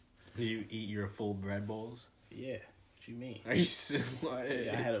piece. Do you eat your full bread bowls? Yeah. What you mean? Are you silly?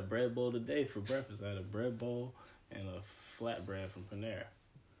 Yeah, I had a bread bowl today for breakfast. I had a bread bowl and a flatbread from Panera.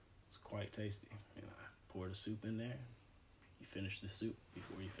 It's quite tasty. You know, I pour the soup in there. You finish the soup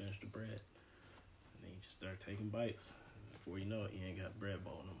before you finish the bread. And then you just start taking bites. And before you know it, you ain't got bread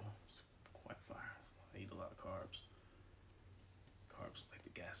bowl no more. It's quite fire. I eat a lot of carbs. Carbs like the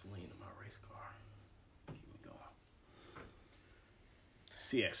gasoline in my race car. Keep me going.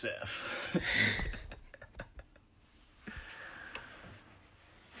 CXF.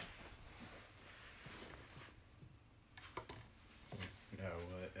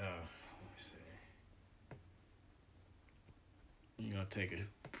 I'm going to take a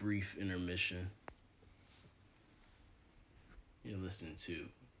brief intermission. You're listening to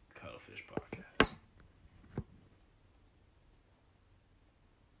Cuttlefish Podcast.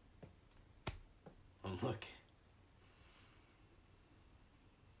 I'm looking.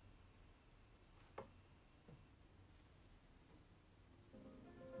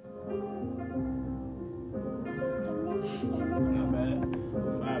 Not bad.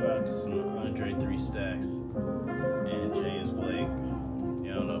 Five out to some Andre 3 Stacks and James Blake.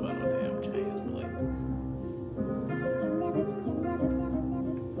 Yeah, I don't know about no damn James Blake.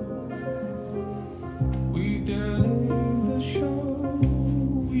 We delayed the show.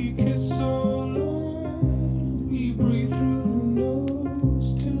 We kiss so long. We breathe through the nose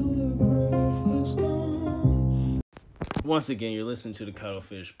till the breath is gone. Once again, you're listening to the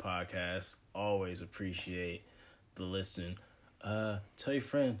Cuttlefish Podcast. Always appreciate the listen. Tell your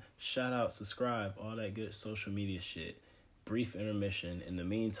friend, shout out, subscribe, all that good social media shit. Brief intermission. In the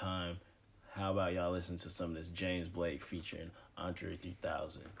meantime, how about y'all listen to some of this James Blake featuring Andre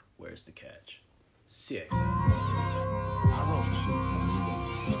 3000, Where's the Catch? CXF. I wrote the shit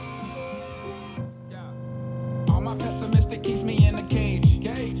too. All my pessimistic keeps me in a cage.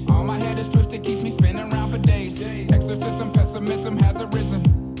 All my head is twisted, keeps me spinning around for days. Exorcism, pessimism has arisen.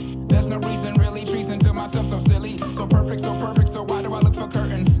 There's no reason, really treason to myself, so silly. So perfect, so why do I look for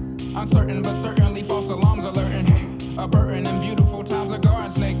curtains? Uncertain, but certainly false alarms alerting. A burden and beautiful times, a garden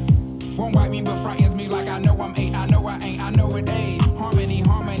snake. Won't bite me, but frightens me like I know I'm 8. I know I ain't, I know it ain't. Harmony,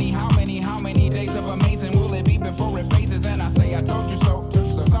 how many days of amazing will it be before it phases? And I say I told you so.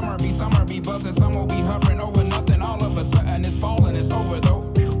 So summer be buzzing, some will be hovering over nothing. All of a sudden it's falling, it's over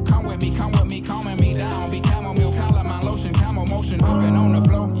though. Come with me, calming me down. Be chamomile, calamine lotion, camel motion, hopping on the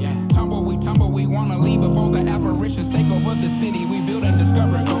flow. Tumble, we wanna leave before the apparitions take over the city. We build and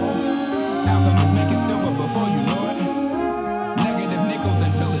discover gold. Alchemists make it silver before you know it. Negative nickels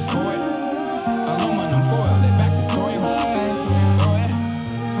until it's void. Aluminum foil it back to soil. Oh yeah.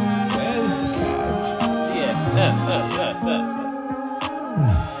 Where's the catch? CXF.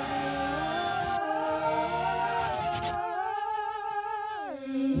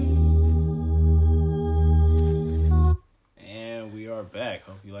 And we are back.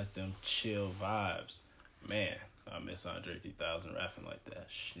 Hope you like them chill vibes. Man, I miss Andre 3000 rapping like that.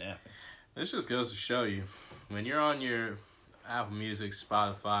 Snapping. This just goes to show you, when you're on your Apple Music,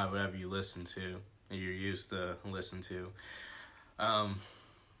 Spotify, whatever you listen to, and you're used to listen to,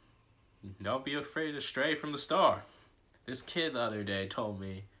 don't be afraid to stray from the star. This kid the other day told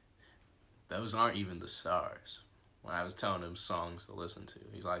me those aren't even the stars when I was telling him songs to listen to.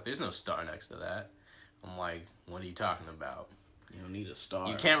 He's like, there's no star next to that. I'm like, what are you talking about? You don't need a star.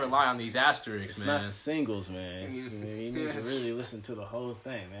 You can't rely on these asterisks, it's man. It's not the singles, man. You need to really listen to the whole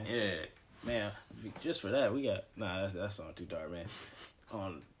thing, man. Yeah. Man, just for that, we got... Nah, that song too dark, man.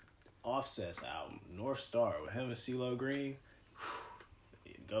 On Offset's album, North Star, with him and CeeLo Green,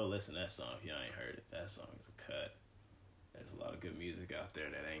 go listen to that song if you ain't heard it. That song is a cut. There's a lot of good music out there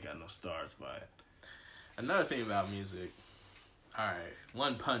that ain't got no stars by it. Another thing about music. Alright,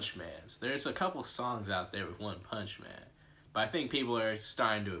 One Punch Man. There's a couple songs out there with One Punch Man. But I think people are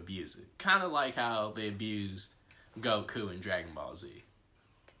starting to abuse it. Kind of like how they abused Goku in Dragon Ball Z.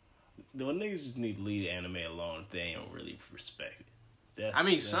 The niggas just need to leave anime alone if they don't really respect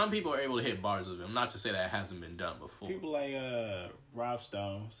it. Some people are able to hit bars with him. Not to say that it hasn't been done before. People like Rob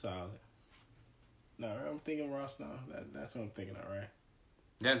Stone, solid. No, I'm thinking Rob Stone. That's what I'm thinking of, right?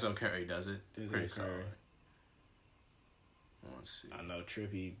 Denzel Curry does it. Pretty solid. Let's see. I know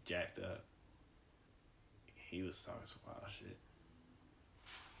Trippy jacked up. He was talking some wild shit.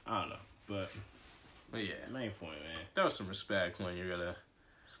 I don't know, but yeah. Main point, man. Throw some respect when you're gonna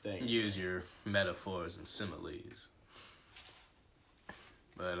use your metaphors and similes.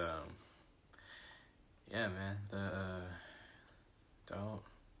 But yeah, man.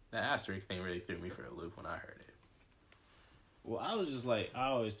 The asterisk thing really threw me for a loop when I heard it. Well, I was just like, I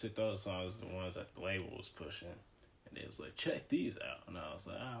always took those songs, the ones that the label was pushing, and it was like, check these out, and I was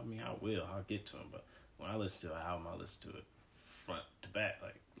like, I will, I'll get to them, but when I listen to an album, I listen to it front to back,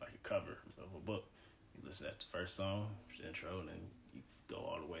 like a cover of a book. You listen at the first song, the intro, and then you go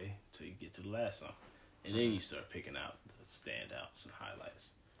all the way till you get to the last song. And then you start picking out the standouts and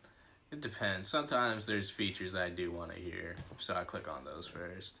highlights. It depends. Sometimes there's features that I do want to hear, so I click on those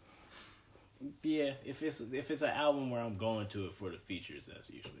first. Yeah, if it's an album where I'm going to it for the features, that's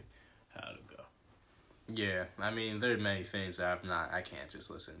usually how it'll go. Yeah, there are many things that I can't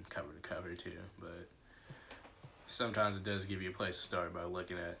just listen cover to cover to, but sometimes it does give you a place to start by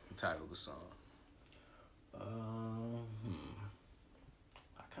looking at the title of the song. I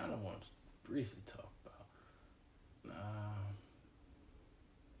kind of want to briefly talk about.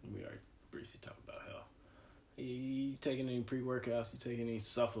 We already briefly talked about health. You taking any pre-workouts? You taking any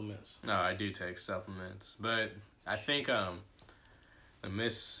supplements? No, I do take supplements, but I think the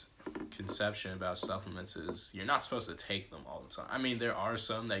misconception about supplements is you're not supposed to take them all the time. There are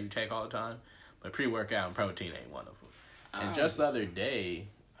some that you take all the time, but pre-workout and protein ain't one of them. And just the other day,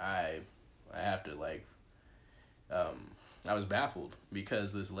 I have to I was baffled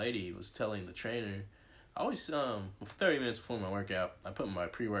because this lady was telling the trainer, I always 30 minutes before my workout, I put my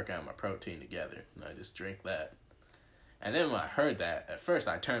pre-workout and my protein together, and I just drink that. And then when I heard that, at first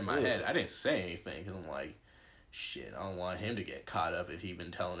I turned my head. I didn't say anything because I'm like, shit, I don't want him to get caught up if he'd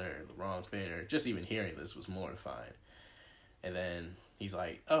been telling her the wrong thing, or just even hearing this was mortifying. And then he's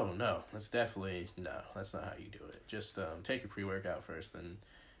like, oh, no, that's not how you do it. Just take your pre-workout first, then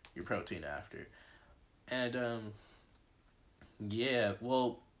your protein after. And, yeah,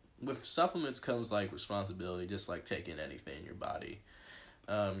 well, with supplements comes, responsibility, just like taking anything in your body.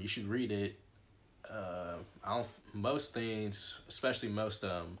 You should read it. Most things, especially most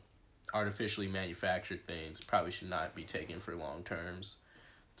artificially manufactured things, probably should not be taken for long terms.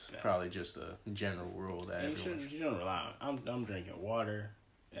 It's probably just a general rule that you shouldn't rely on. I'm drinking water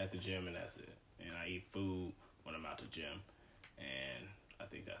at the gym, and that's it. And I eat food when I'm out the gym, and I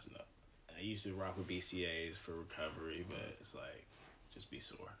think that's enough. I used to rock with BCAAs for recovery, but it's like, just be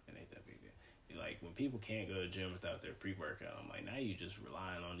sore. It ain't that big deal. Like, when people can't go to the gym without their pre-workout, I'm like, now you just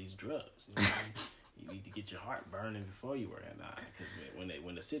relying on these drugs. You know? You need to get your heart burning before you work out. Nah, because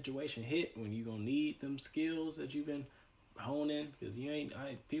when the situation hit, when you gonna need them skills that you've been honing, because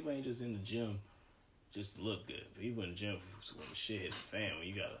people ain't just in the gym just to look good. People in the gym when the shit hits the fan, when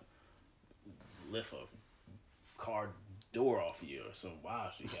you gotta lift a car door off of you or some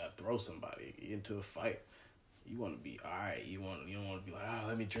wild shit, you gotta throw somebody into a fight. You want to be alright. You don't want to be like,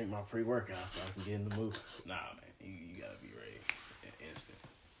 let me drink my pre-workout so I can get in the mood. Nah, man, you gotta be ready instant.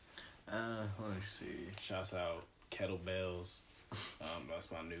 Let me see. Shouts out kettlebells.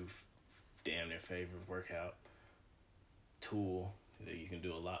 That's my new damn near favorite workout tool. You can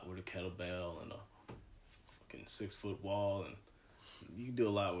do a lot with a kettlebell and a fucking 6-foot wall, and you can do a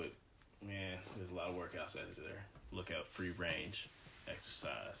lot with. Man, there's a lot of workouts out there. Look out, free range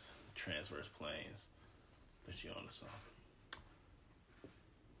exercise, transverse planes. Put you on the song.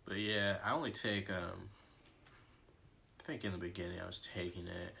 But yeah, I only take I think in the beginning I was taking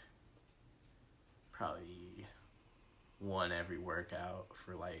it probably one every workout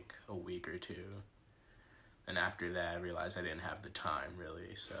for a week or two. And after that I realized I didn't have the time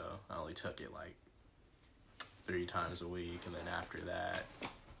really, so I only took it 3 times a week, and then after that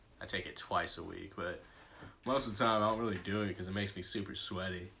I take it twice a week. But most of the time I don't really do it because it makes me super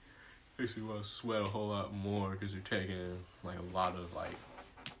sweaty. Makes me want to sweat a whole lot more because you're taking a lot of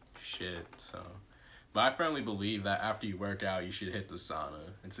shit. So, but I firmly believe that after you work out, you should hit the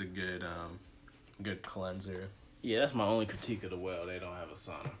sauna. It's a good cleanser. Yeah, that's my only critique of the well. They don't have a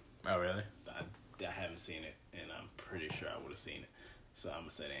sauna. Oh really? I haven't seen it, and I'm pretty sure I would have seen it. So I'm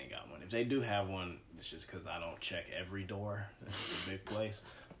gonna say they ain't got one. If they do have one, it's just because I don't check every door. It's a big place,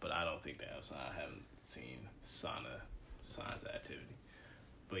 but I don't think they have. So I haven't seen sauna signs of activity.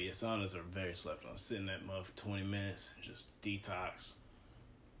 But yeah, saunas are very slept on. Sit in that mug for 20 minutes, just detox,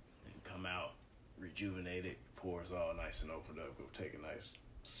 and come out rejuvenated. Pores all nice and opened up. Go take a nice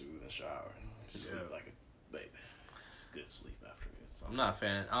soothing shower and sleep like a baby. It's good sleep after it. I'm not a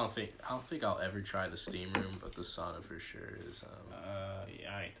fan. I don't think I'll ever try the steam room, but the sauna for sure is.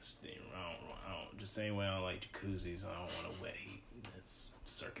 Yeah, I ain't the steam room. I don't. Just same way I don't like jacuzzis. I don't want a wet heat. It's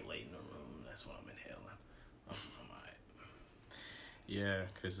circulating the room. That's what I'm inhaling. I'm alright. Yeah,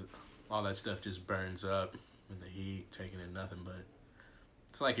 because all that stuff just burns up in the heat, taking in nothing but.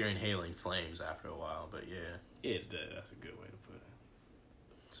 It's like you're inhaling flames after a while, but yeah. Yeah, that's a good way to put it.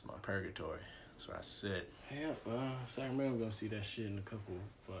 It's my purgatory. That's where I sit. Yeah, Sacramento, we're going to see that shit in a couple,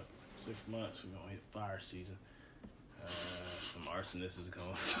 6 months. We're going to hit fire season. Some arsonist is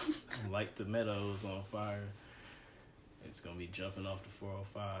going to light the meadows on fire. It's going to be jumping off the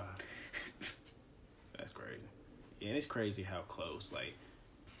 405. That's crazy. Yeah, and it's crazy how close, like,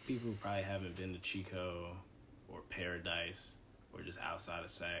 people who probably haven't been to Chico or Paradise or just outside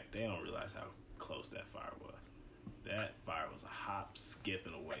of Sac, they don't realize how close that fire was. That fire was a hop,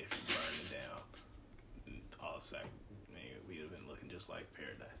 skipping away from burning down. And all of Sac, we would have been looking just like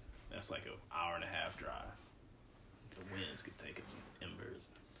Paradise. That's like an hour-and-a-half drive. The winds could take up some embers.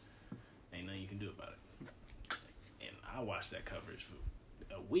 Ain't nothing you can do about it. And I watched that coverage for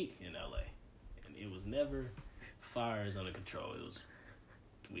a week in LA, and it was never fires under control. It was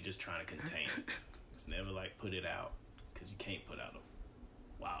we just trying to contain it. It's never like put it out, because you can't put out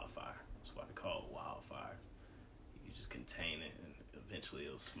a wildfire. That's why they call it wildfire. You just contain it, and eventually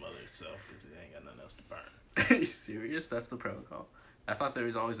it'll smother itself because it ain't got nothing else to burn. Are you serious? That's the protocol? I thought there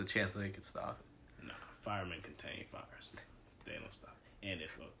was always a chance that they could stop it. Nah, firemen contain fires. They don't stop. And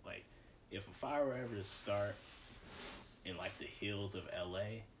if a fire were ever to start in like the hills of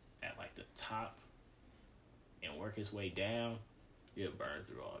LA at like the top and work its way down, it'll burn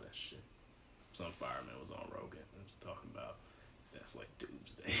through all that shit. Some fireman was on Rogan and was talking about that's like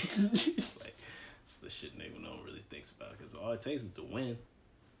doomsday. Like, it's the shit no one really thinks about, because all it takes is the wind.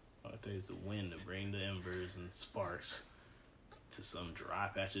 All it takes is the wind to bring the embers and sparks to some dry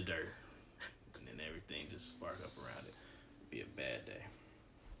patch of dirt, and then everything just spark up around it. It'd be a bad day.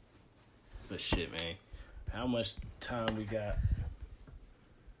 But shit, man, how much time we got?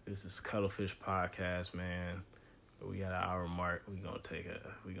 This is Cuttlefish Podcast, man. We got an hour mark. We gonna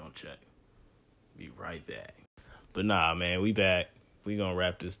check. Be right back. But nah, man, we back. We gonna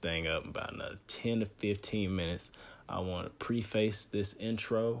wrap this thing up in about another 10 to 15 minutes. I want to preface this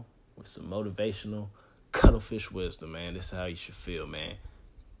intro with some motivational Cuttlefish wisdom, man. This is how you should feel, man.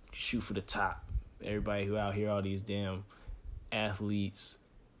 Shoot for the top. Everybody who out here, all these damn athletes,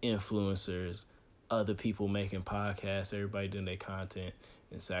 influencers, other people making podcasts, everybody doing their content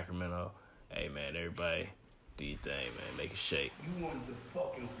in Sacramento. Hey, man, everybody do your thing, man. Make it shake. You wanted to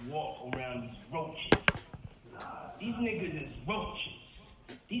fucking walk around these roaches. Nah, these niggas is roaches.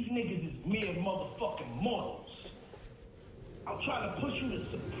 These niggas is mere motherfucking mortals. I'm trying to push you to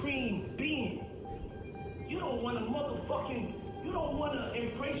supreme being. You don't want to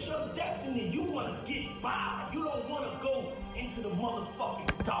embrace your destiny. You want to get by. You don't want to go into the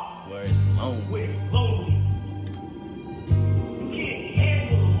motherfucking dark. Where it's lonely. Where it's lonely. You can't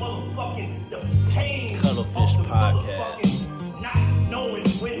handle the pain. Cuttlefish Podcast. Not knowing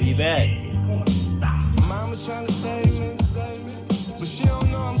when We back. it's going to stop. Mama trying to save me, but she don't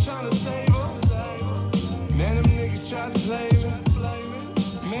know I'm trying to save her. Man, them niggas try to play me.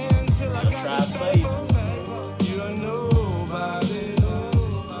 Man, until I They'll got try to to play you. you don't know about it.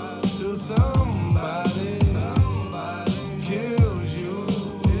 Till somebody kills you.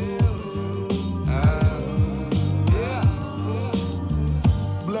 Yeah.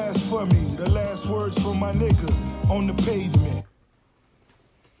 Blasphemy, the last words from my nigga on the pavement.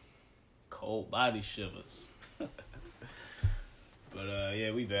 Cold body shivers. But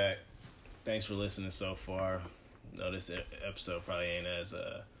yeah, we back. Thanks for listening so far. No, this episode probably ain't as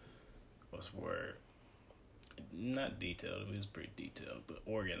what's the word? Not detailed. It was pretty detailed, but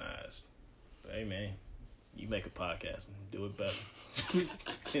organized. But hey, man, you make a podcast and do it better.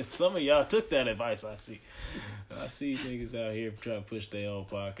 And some of y'all took that advice. I see niggas out here trying to push their own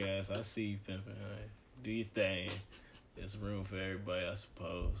podcast. I see you pimping. Right? Do your thing. There's room for everybody, I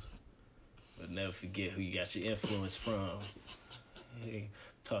suppose. But never forget who you got your influence from. Hey,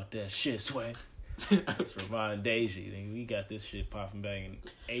 talk that shit, Sway. It's Ravon and Deji. Nigga, we got this shit popping back in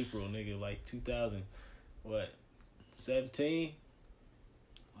April, nigga, like 2000, what, 17?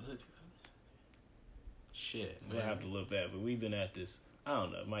 Was it 2000? Shit, We'll have to look back, but we've been at this I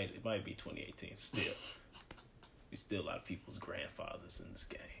don't know. It might be 2018 still. We still a lot of people's grandfathers in this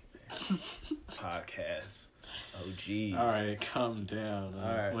game, man. Podcast. Oh, geez. All right, calm down.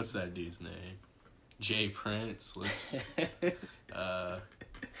 All right. What's that dude's name? Jay Prince. Let's.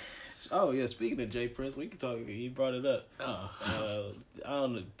 Oh, yeah, speaking of Jay Prince, we can talk. He brought it up. Oh. I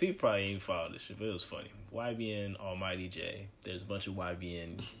don't know. People probably ain't followed this shit, but it was funny. YBN Almighty J. There's a bunch of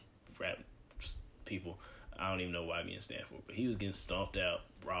YBN rap people. I don't even know what YBN stand for, but he was getting stomped out,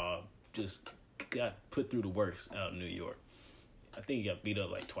 robbed, just got put through the works out in New York. I think he got beat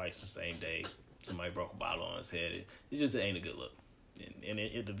up like twice the same day. Somebody broke a bottle on his head. It just ain't a good look. And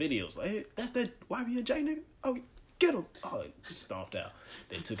the video's like, hey, that's that YBN J nigga? Oh, get him. Oh, just stomped out.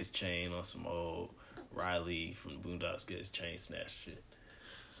 They took his chain on some old Riley from the Boondocks, get his chain snatched shit.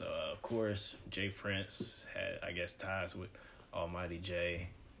 So, of course, Jay Prince had, I guess, ties with Almighty J,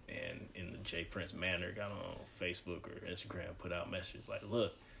 and in the Jay Prince manner, got on Facebook or Instagram, put out messages like,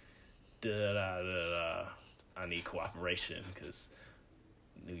 look, I need cooperation because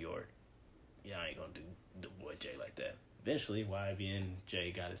New York, I ain't gonna do the boy Jay like that. Eventually, YBN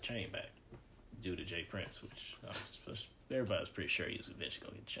J got his chain back due to Jay Prince, which everybody was pretty sure he was eventually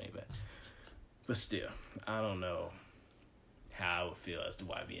gonna get the chain back. But still, I don't know how I would feel as the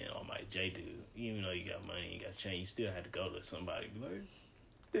YBN Almighty J dude. Even though you got money, you got a chain, you still had to go to somebody and be like,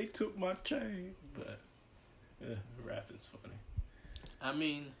 they took my chain. But rapping's funny. I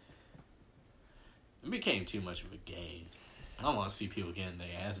mean, it became too much of a game. I don't want to see people getting their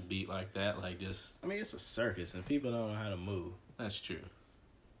ass beat like that. Like just. I mean, it's a circus, and people don't know how to move. That's true.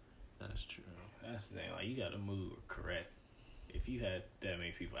 That's true. That's the thing. Like, you got to move correct. If you had that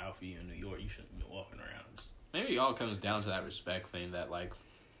many people out for you in New York, you shouldn't be walking around. Maybe it all comes down to that respect thing that, like,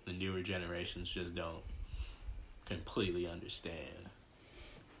 the newer generations just don't completely understand.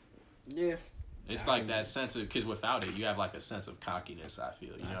 Yeah. It's like that sense of, because without it, you have, like, a sense of cockiness, I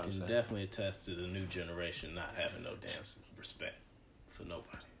feel. You know what I'm saying? I can definitely attest to the new generation not having no damn respect for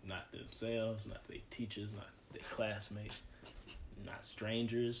nobody. Not themselves, not their teachers, not their classmates, not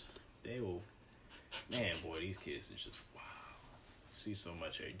strangers. They will, man, boy, these kids are just, wow. You see so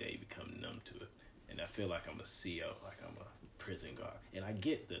much every day, you become numb to it. And I feel like I'm a CO, like I'm a prison guard. And I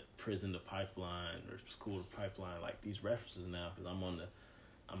get the prison to pipeline or school to pipeline, like these references now, because I'm on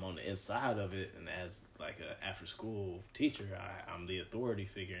the inside of it, and as like a after school teacher, I'm the authority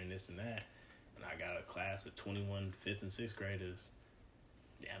figure in this and that. And I got a class of 21 5th and 6th graders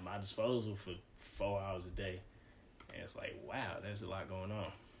at my disposal for 4 hours a day. And it's like, wow, there's a lot going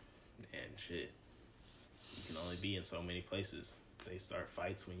on. And shit, you can only be in so many places. They start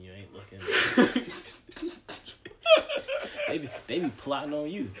fights when you ain't looking. they be plotting on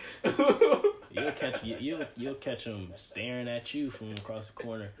you. You'll catch them staring at you from across the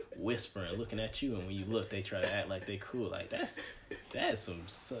corner, whispering, looking at you, and when you look, they try to act like they cool. Like that's some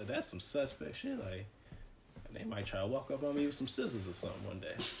suspect shit. Like they might try to walk up on me with some scissors or something one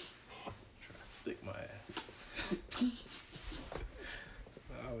day. Try to stick my ass.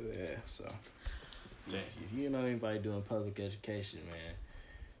 Oh yeah, so. Damn. If you know anybody doing public education, man,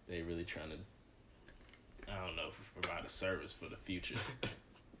 they really trying to, I don't know, provide a service for the future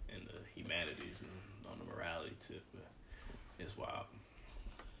and the humanities and on the morality tip, but it's wild.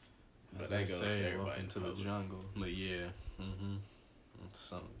 But that goes for everybody. Welcome to the jungle. But yeah, that's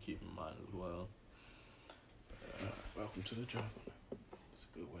something to keep in mind as well. Welcome to the jungle. It's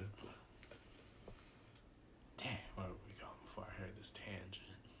a good way to put it. Damn, where were we going before I heard this tangent?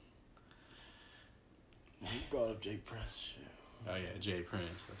 You brought up Jay Prince shit. Oh yeah, Jay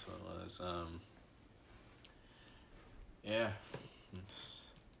Prince. That's what it was. Yeah,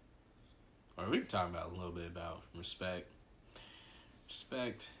 or we were talking about a little bit about respect.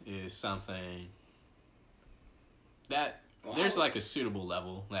 Respect is something that there's like a suitable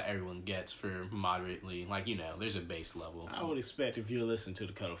level that everyone gets for moderately, like, you know, there's a base level. I would expect if you're listening to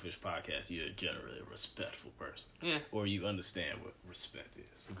the Cuttlefish podcast, you're generally a respectful person. Yeah. Or you understand what respect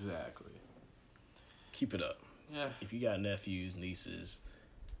is. Exactly. Keep it up. Yeah. If you got nephews, nieces,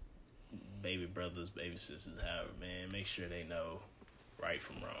 baby brothers, baby sisters, however, man, make sure they know right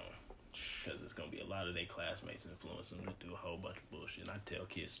from wrong. Because it's going to be a lot of their classmates influencing them to do a whole bunch of bullshit. And I tell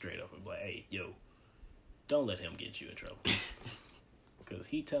kids straight up and be like, hey, yo, don't let him get you in trouble. Because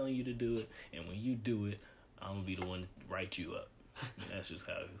he telling you to do it, and when you do it, I'm going to be the one to write you up. And that's just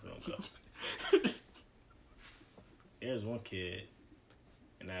how it's going to go. There's one kid,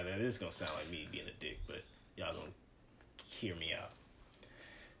 and now that is going to sound like me being a dick, but y'all going to hear me out.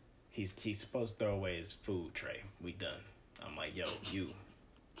 He's supposed to throw away his food tray. We done. I'm like, yo, you,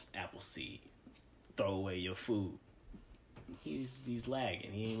 Appleseed, throw away your food. He's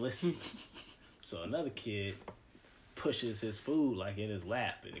lagging. He ain't listening. So another kid pushes his food like in his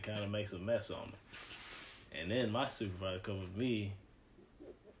lap, and it kind of makes a mess on him. And then my supervisor comes with me,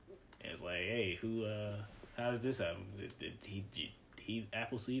 and it's like, hey, how did this happen? Did he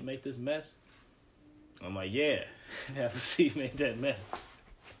Appleseed make this mess? I'm like, yeah, Appleseed made that mess.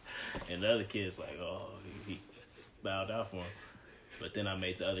 And the other kid's like, oh, he bowed out for him. But then I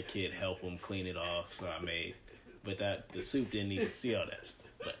made the other kid help him clean it off, but the soup didn't need to see all that.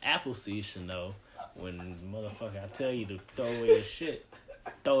 But Appleseed should know, when motherfucker I tell you to throw away your shit,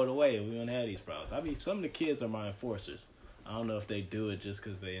 throw it away. We don't have these problems. I mean, some of the kids are my enforcers. I don't know if they do it just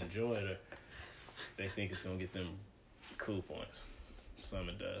because they enjoy it or they think it's going to get them cool points. Some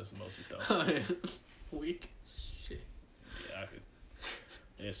it does, most it don't. Weak shit. Yeah,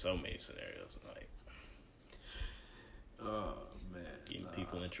 there's so many scenarios, like, oh, man. Getting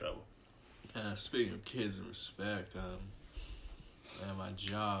people in trouble. Speaking of kids and respect, at my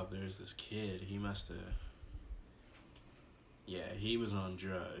job, there's this kid. He must have... Yeah, he was on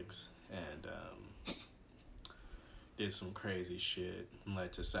drugs and did some crazy shit.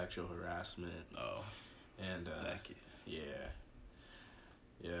 Led to sexual harassment. Oh. And, that kid. Yeah.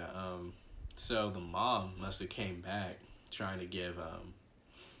 Yeah, so the mom must have came back trying to give the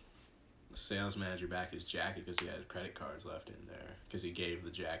sales manager back his jacket because he had credit cards left in there. Because he gave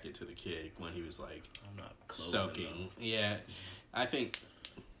the jacket to the kid when he was, like, I'm not soaking. Yeah, I think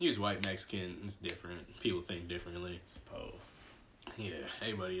he was white Mexican. It's different. People think differently. Suppose. Yeah,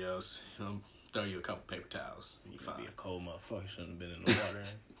 everybody else, throw you a couple paper towels and you're fine. Be a cold motherfucker, shouldn't have been in the water.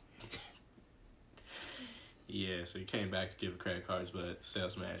 Yeah, so he came back to give the credit cards, but the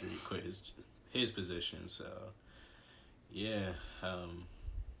sales manager, he quit his position, so yeah, I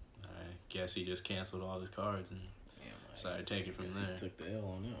guess he just canceled all his cards and started taking from there. He took the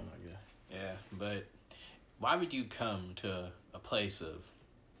L on them, I guess. Yeah, but why would you come to a place of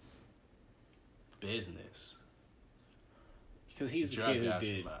business? Because he's a kid who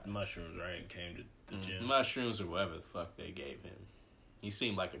did mushrooms, right, and came to the gym. Mushrooms or whatever the fuck they gave him. He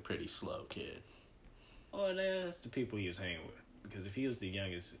seemed like a pretty slow kid. Oh, that's the people he was hanging with. Because if he was the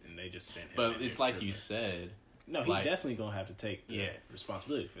youngest and they just sent him, but it's like tripping. You said. No, he definitely gonna have to take the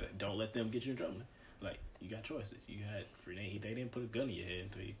responsibility for that. Don't let them get you in trouble. Like, you got choices. You had they didn't put a gun in your head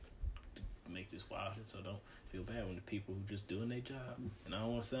until you make this wild shit. So don't feel bad when the people who just doing their job. And I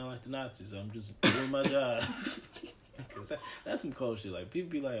don't want to sound like the Nazis. I'm just doing my job. Cause that's some cold shit. Like, people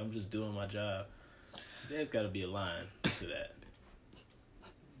be like, I'm just doing my job. There's got to be a line to that.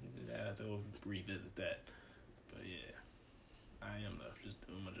 I have to revisit that. But yeah, I am though, just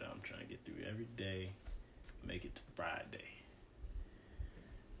doing my job. I'm trying to get through every day, make it to Friday.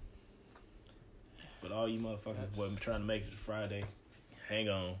 But all you motherfuckers who trying to make it to Friday, hang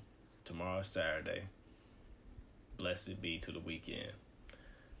on. Tomorrow's Saturday. Blessed be to the weekend.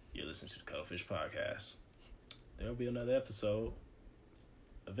 You're listening to the Cuttlefish Podcast. There'll be another episode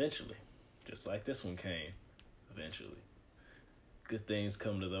eventually, just like this one came eventually. Good things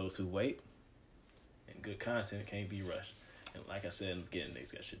come to those who wait, and good content can't be rushed. And like I said in the beginning,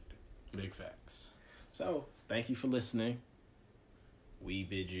 niggas got shit to do. Big facts. So, thank you for listening. We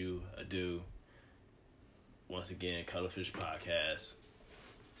bid you adieu. Once again, Cuttlefish Podcast,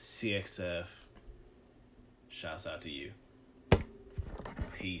 CXF, shouts out to you.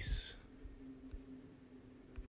 Peace.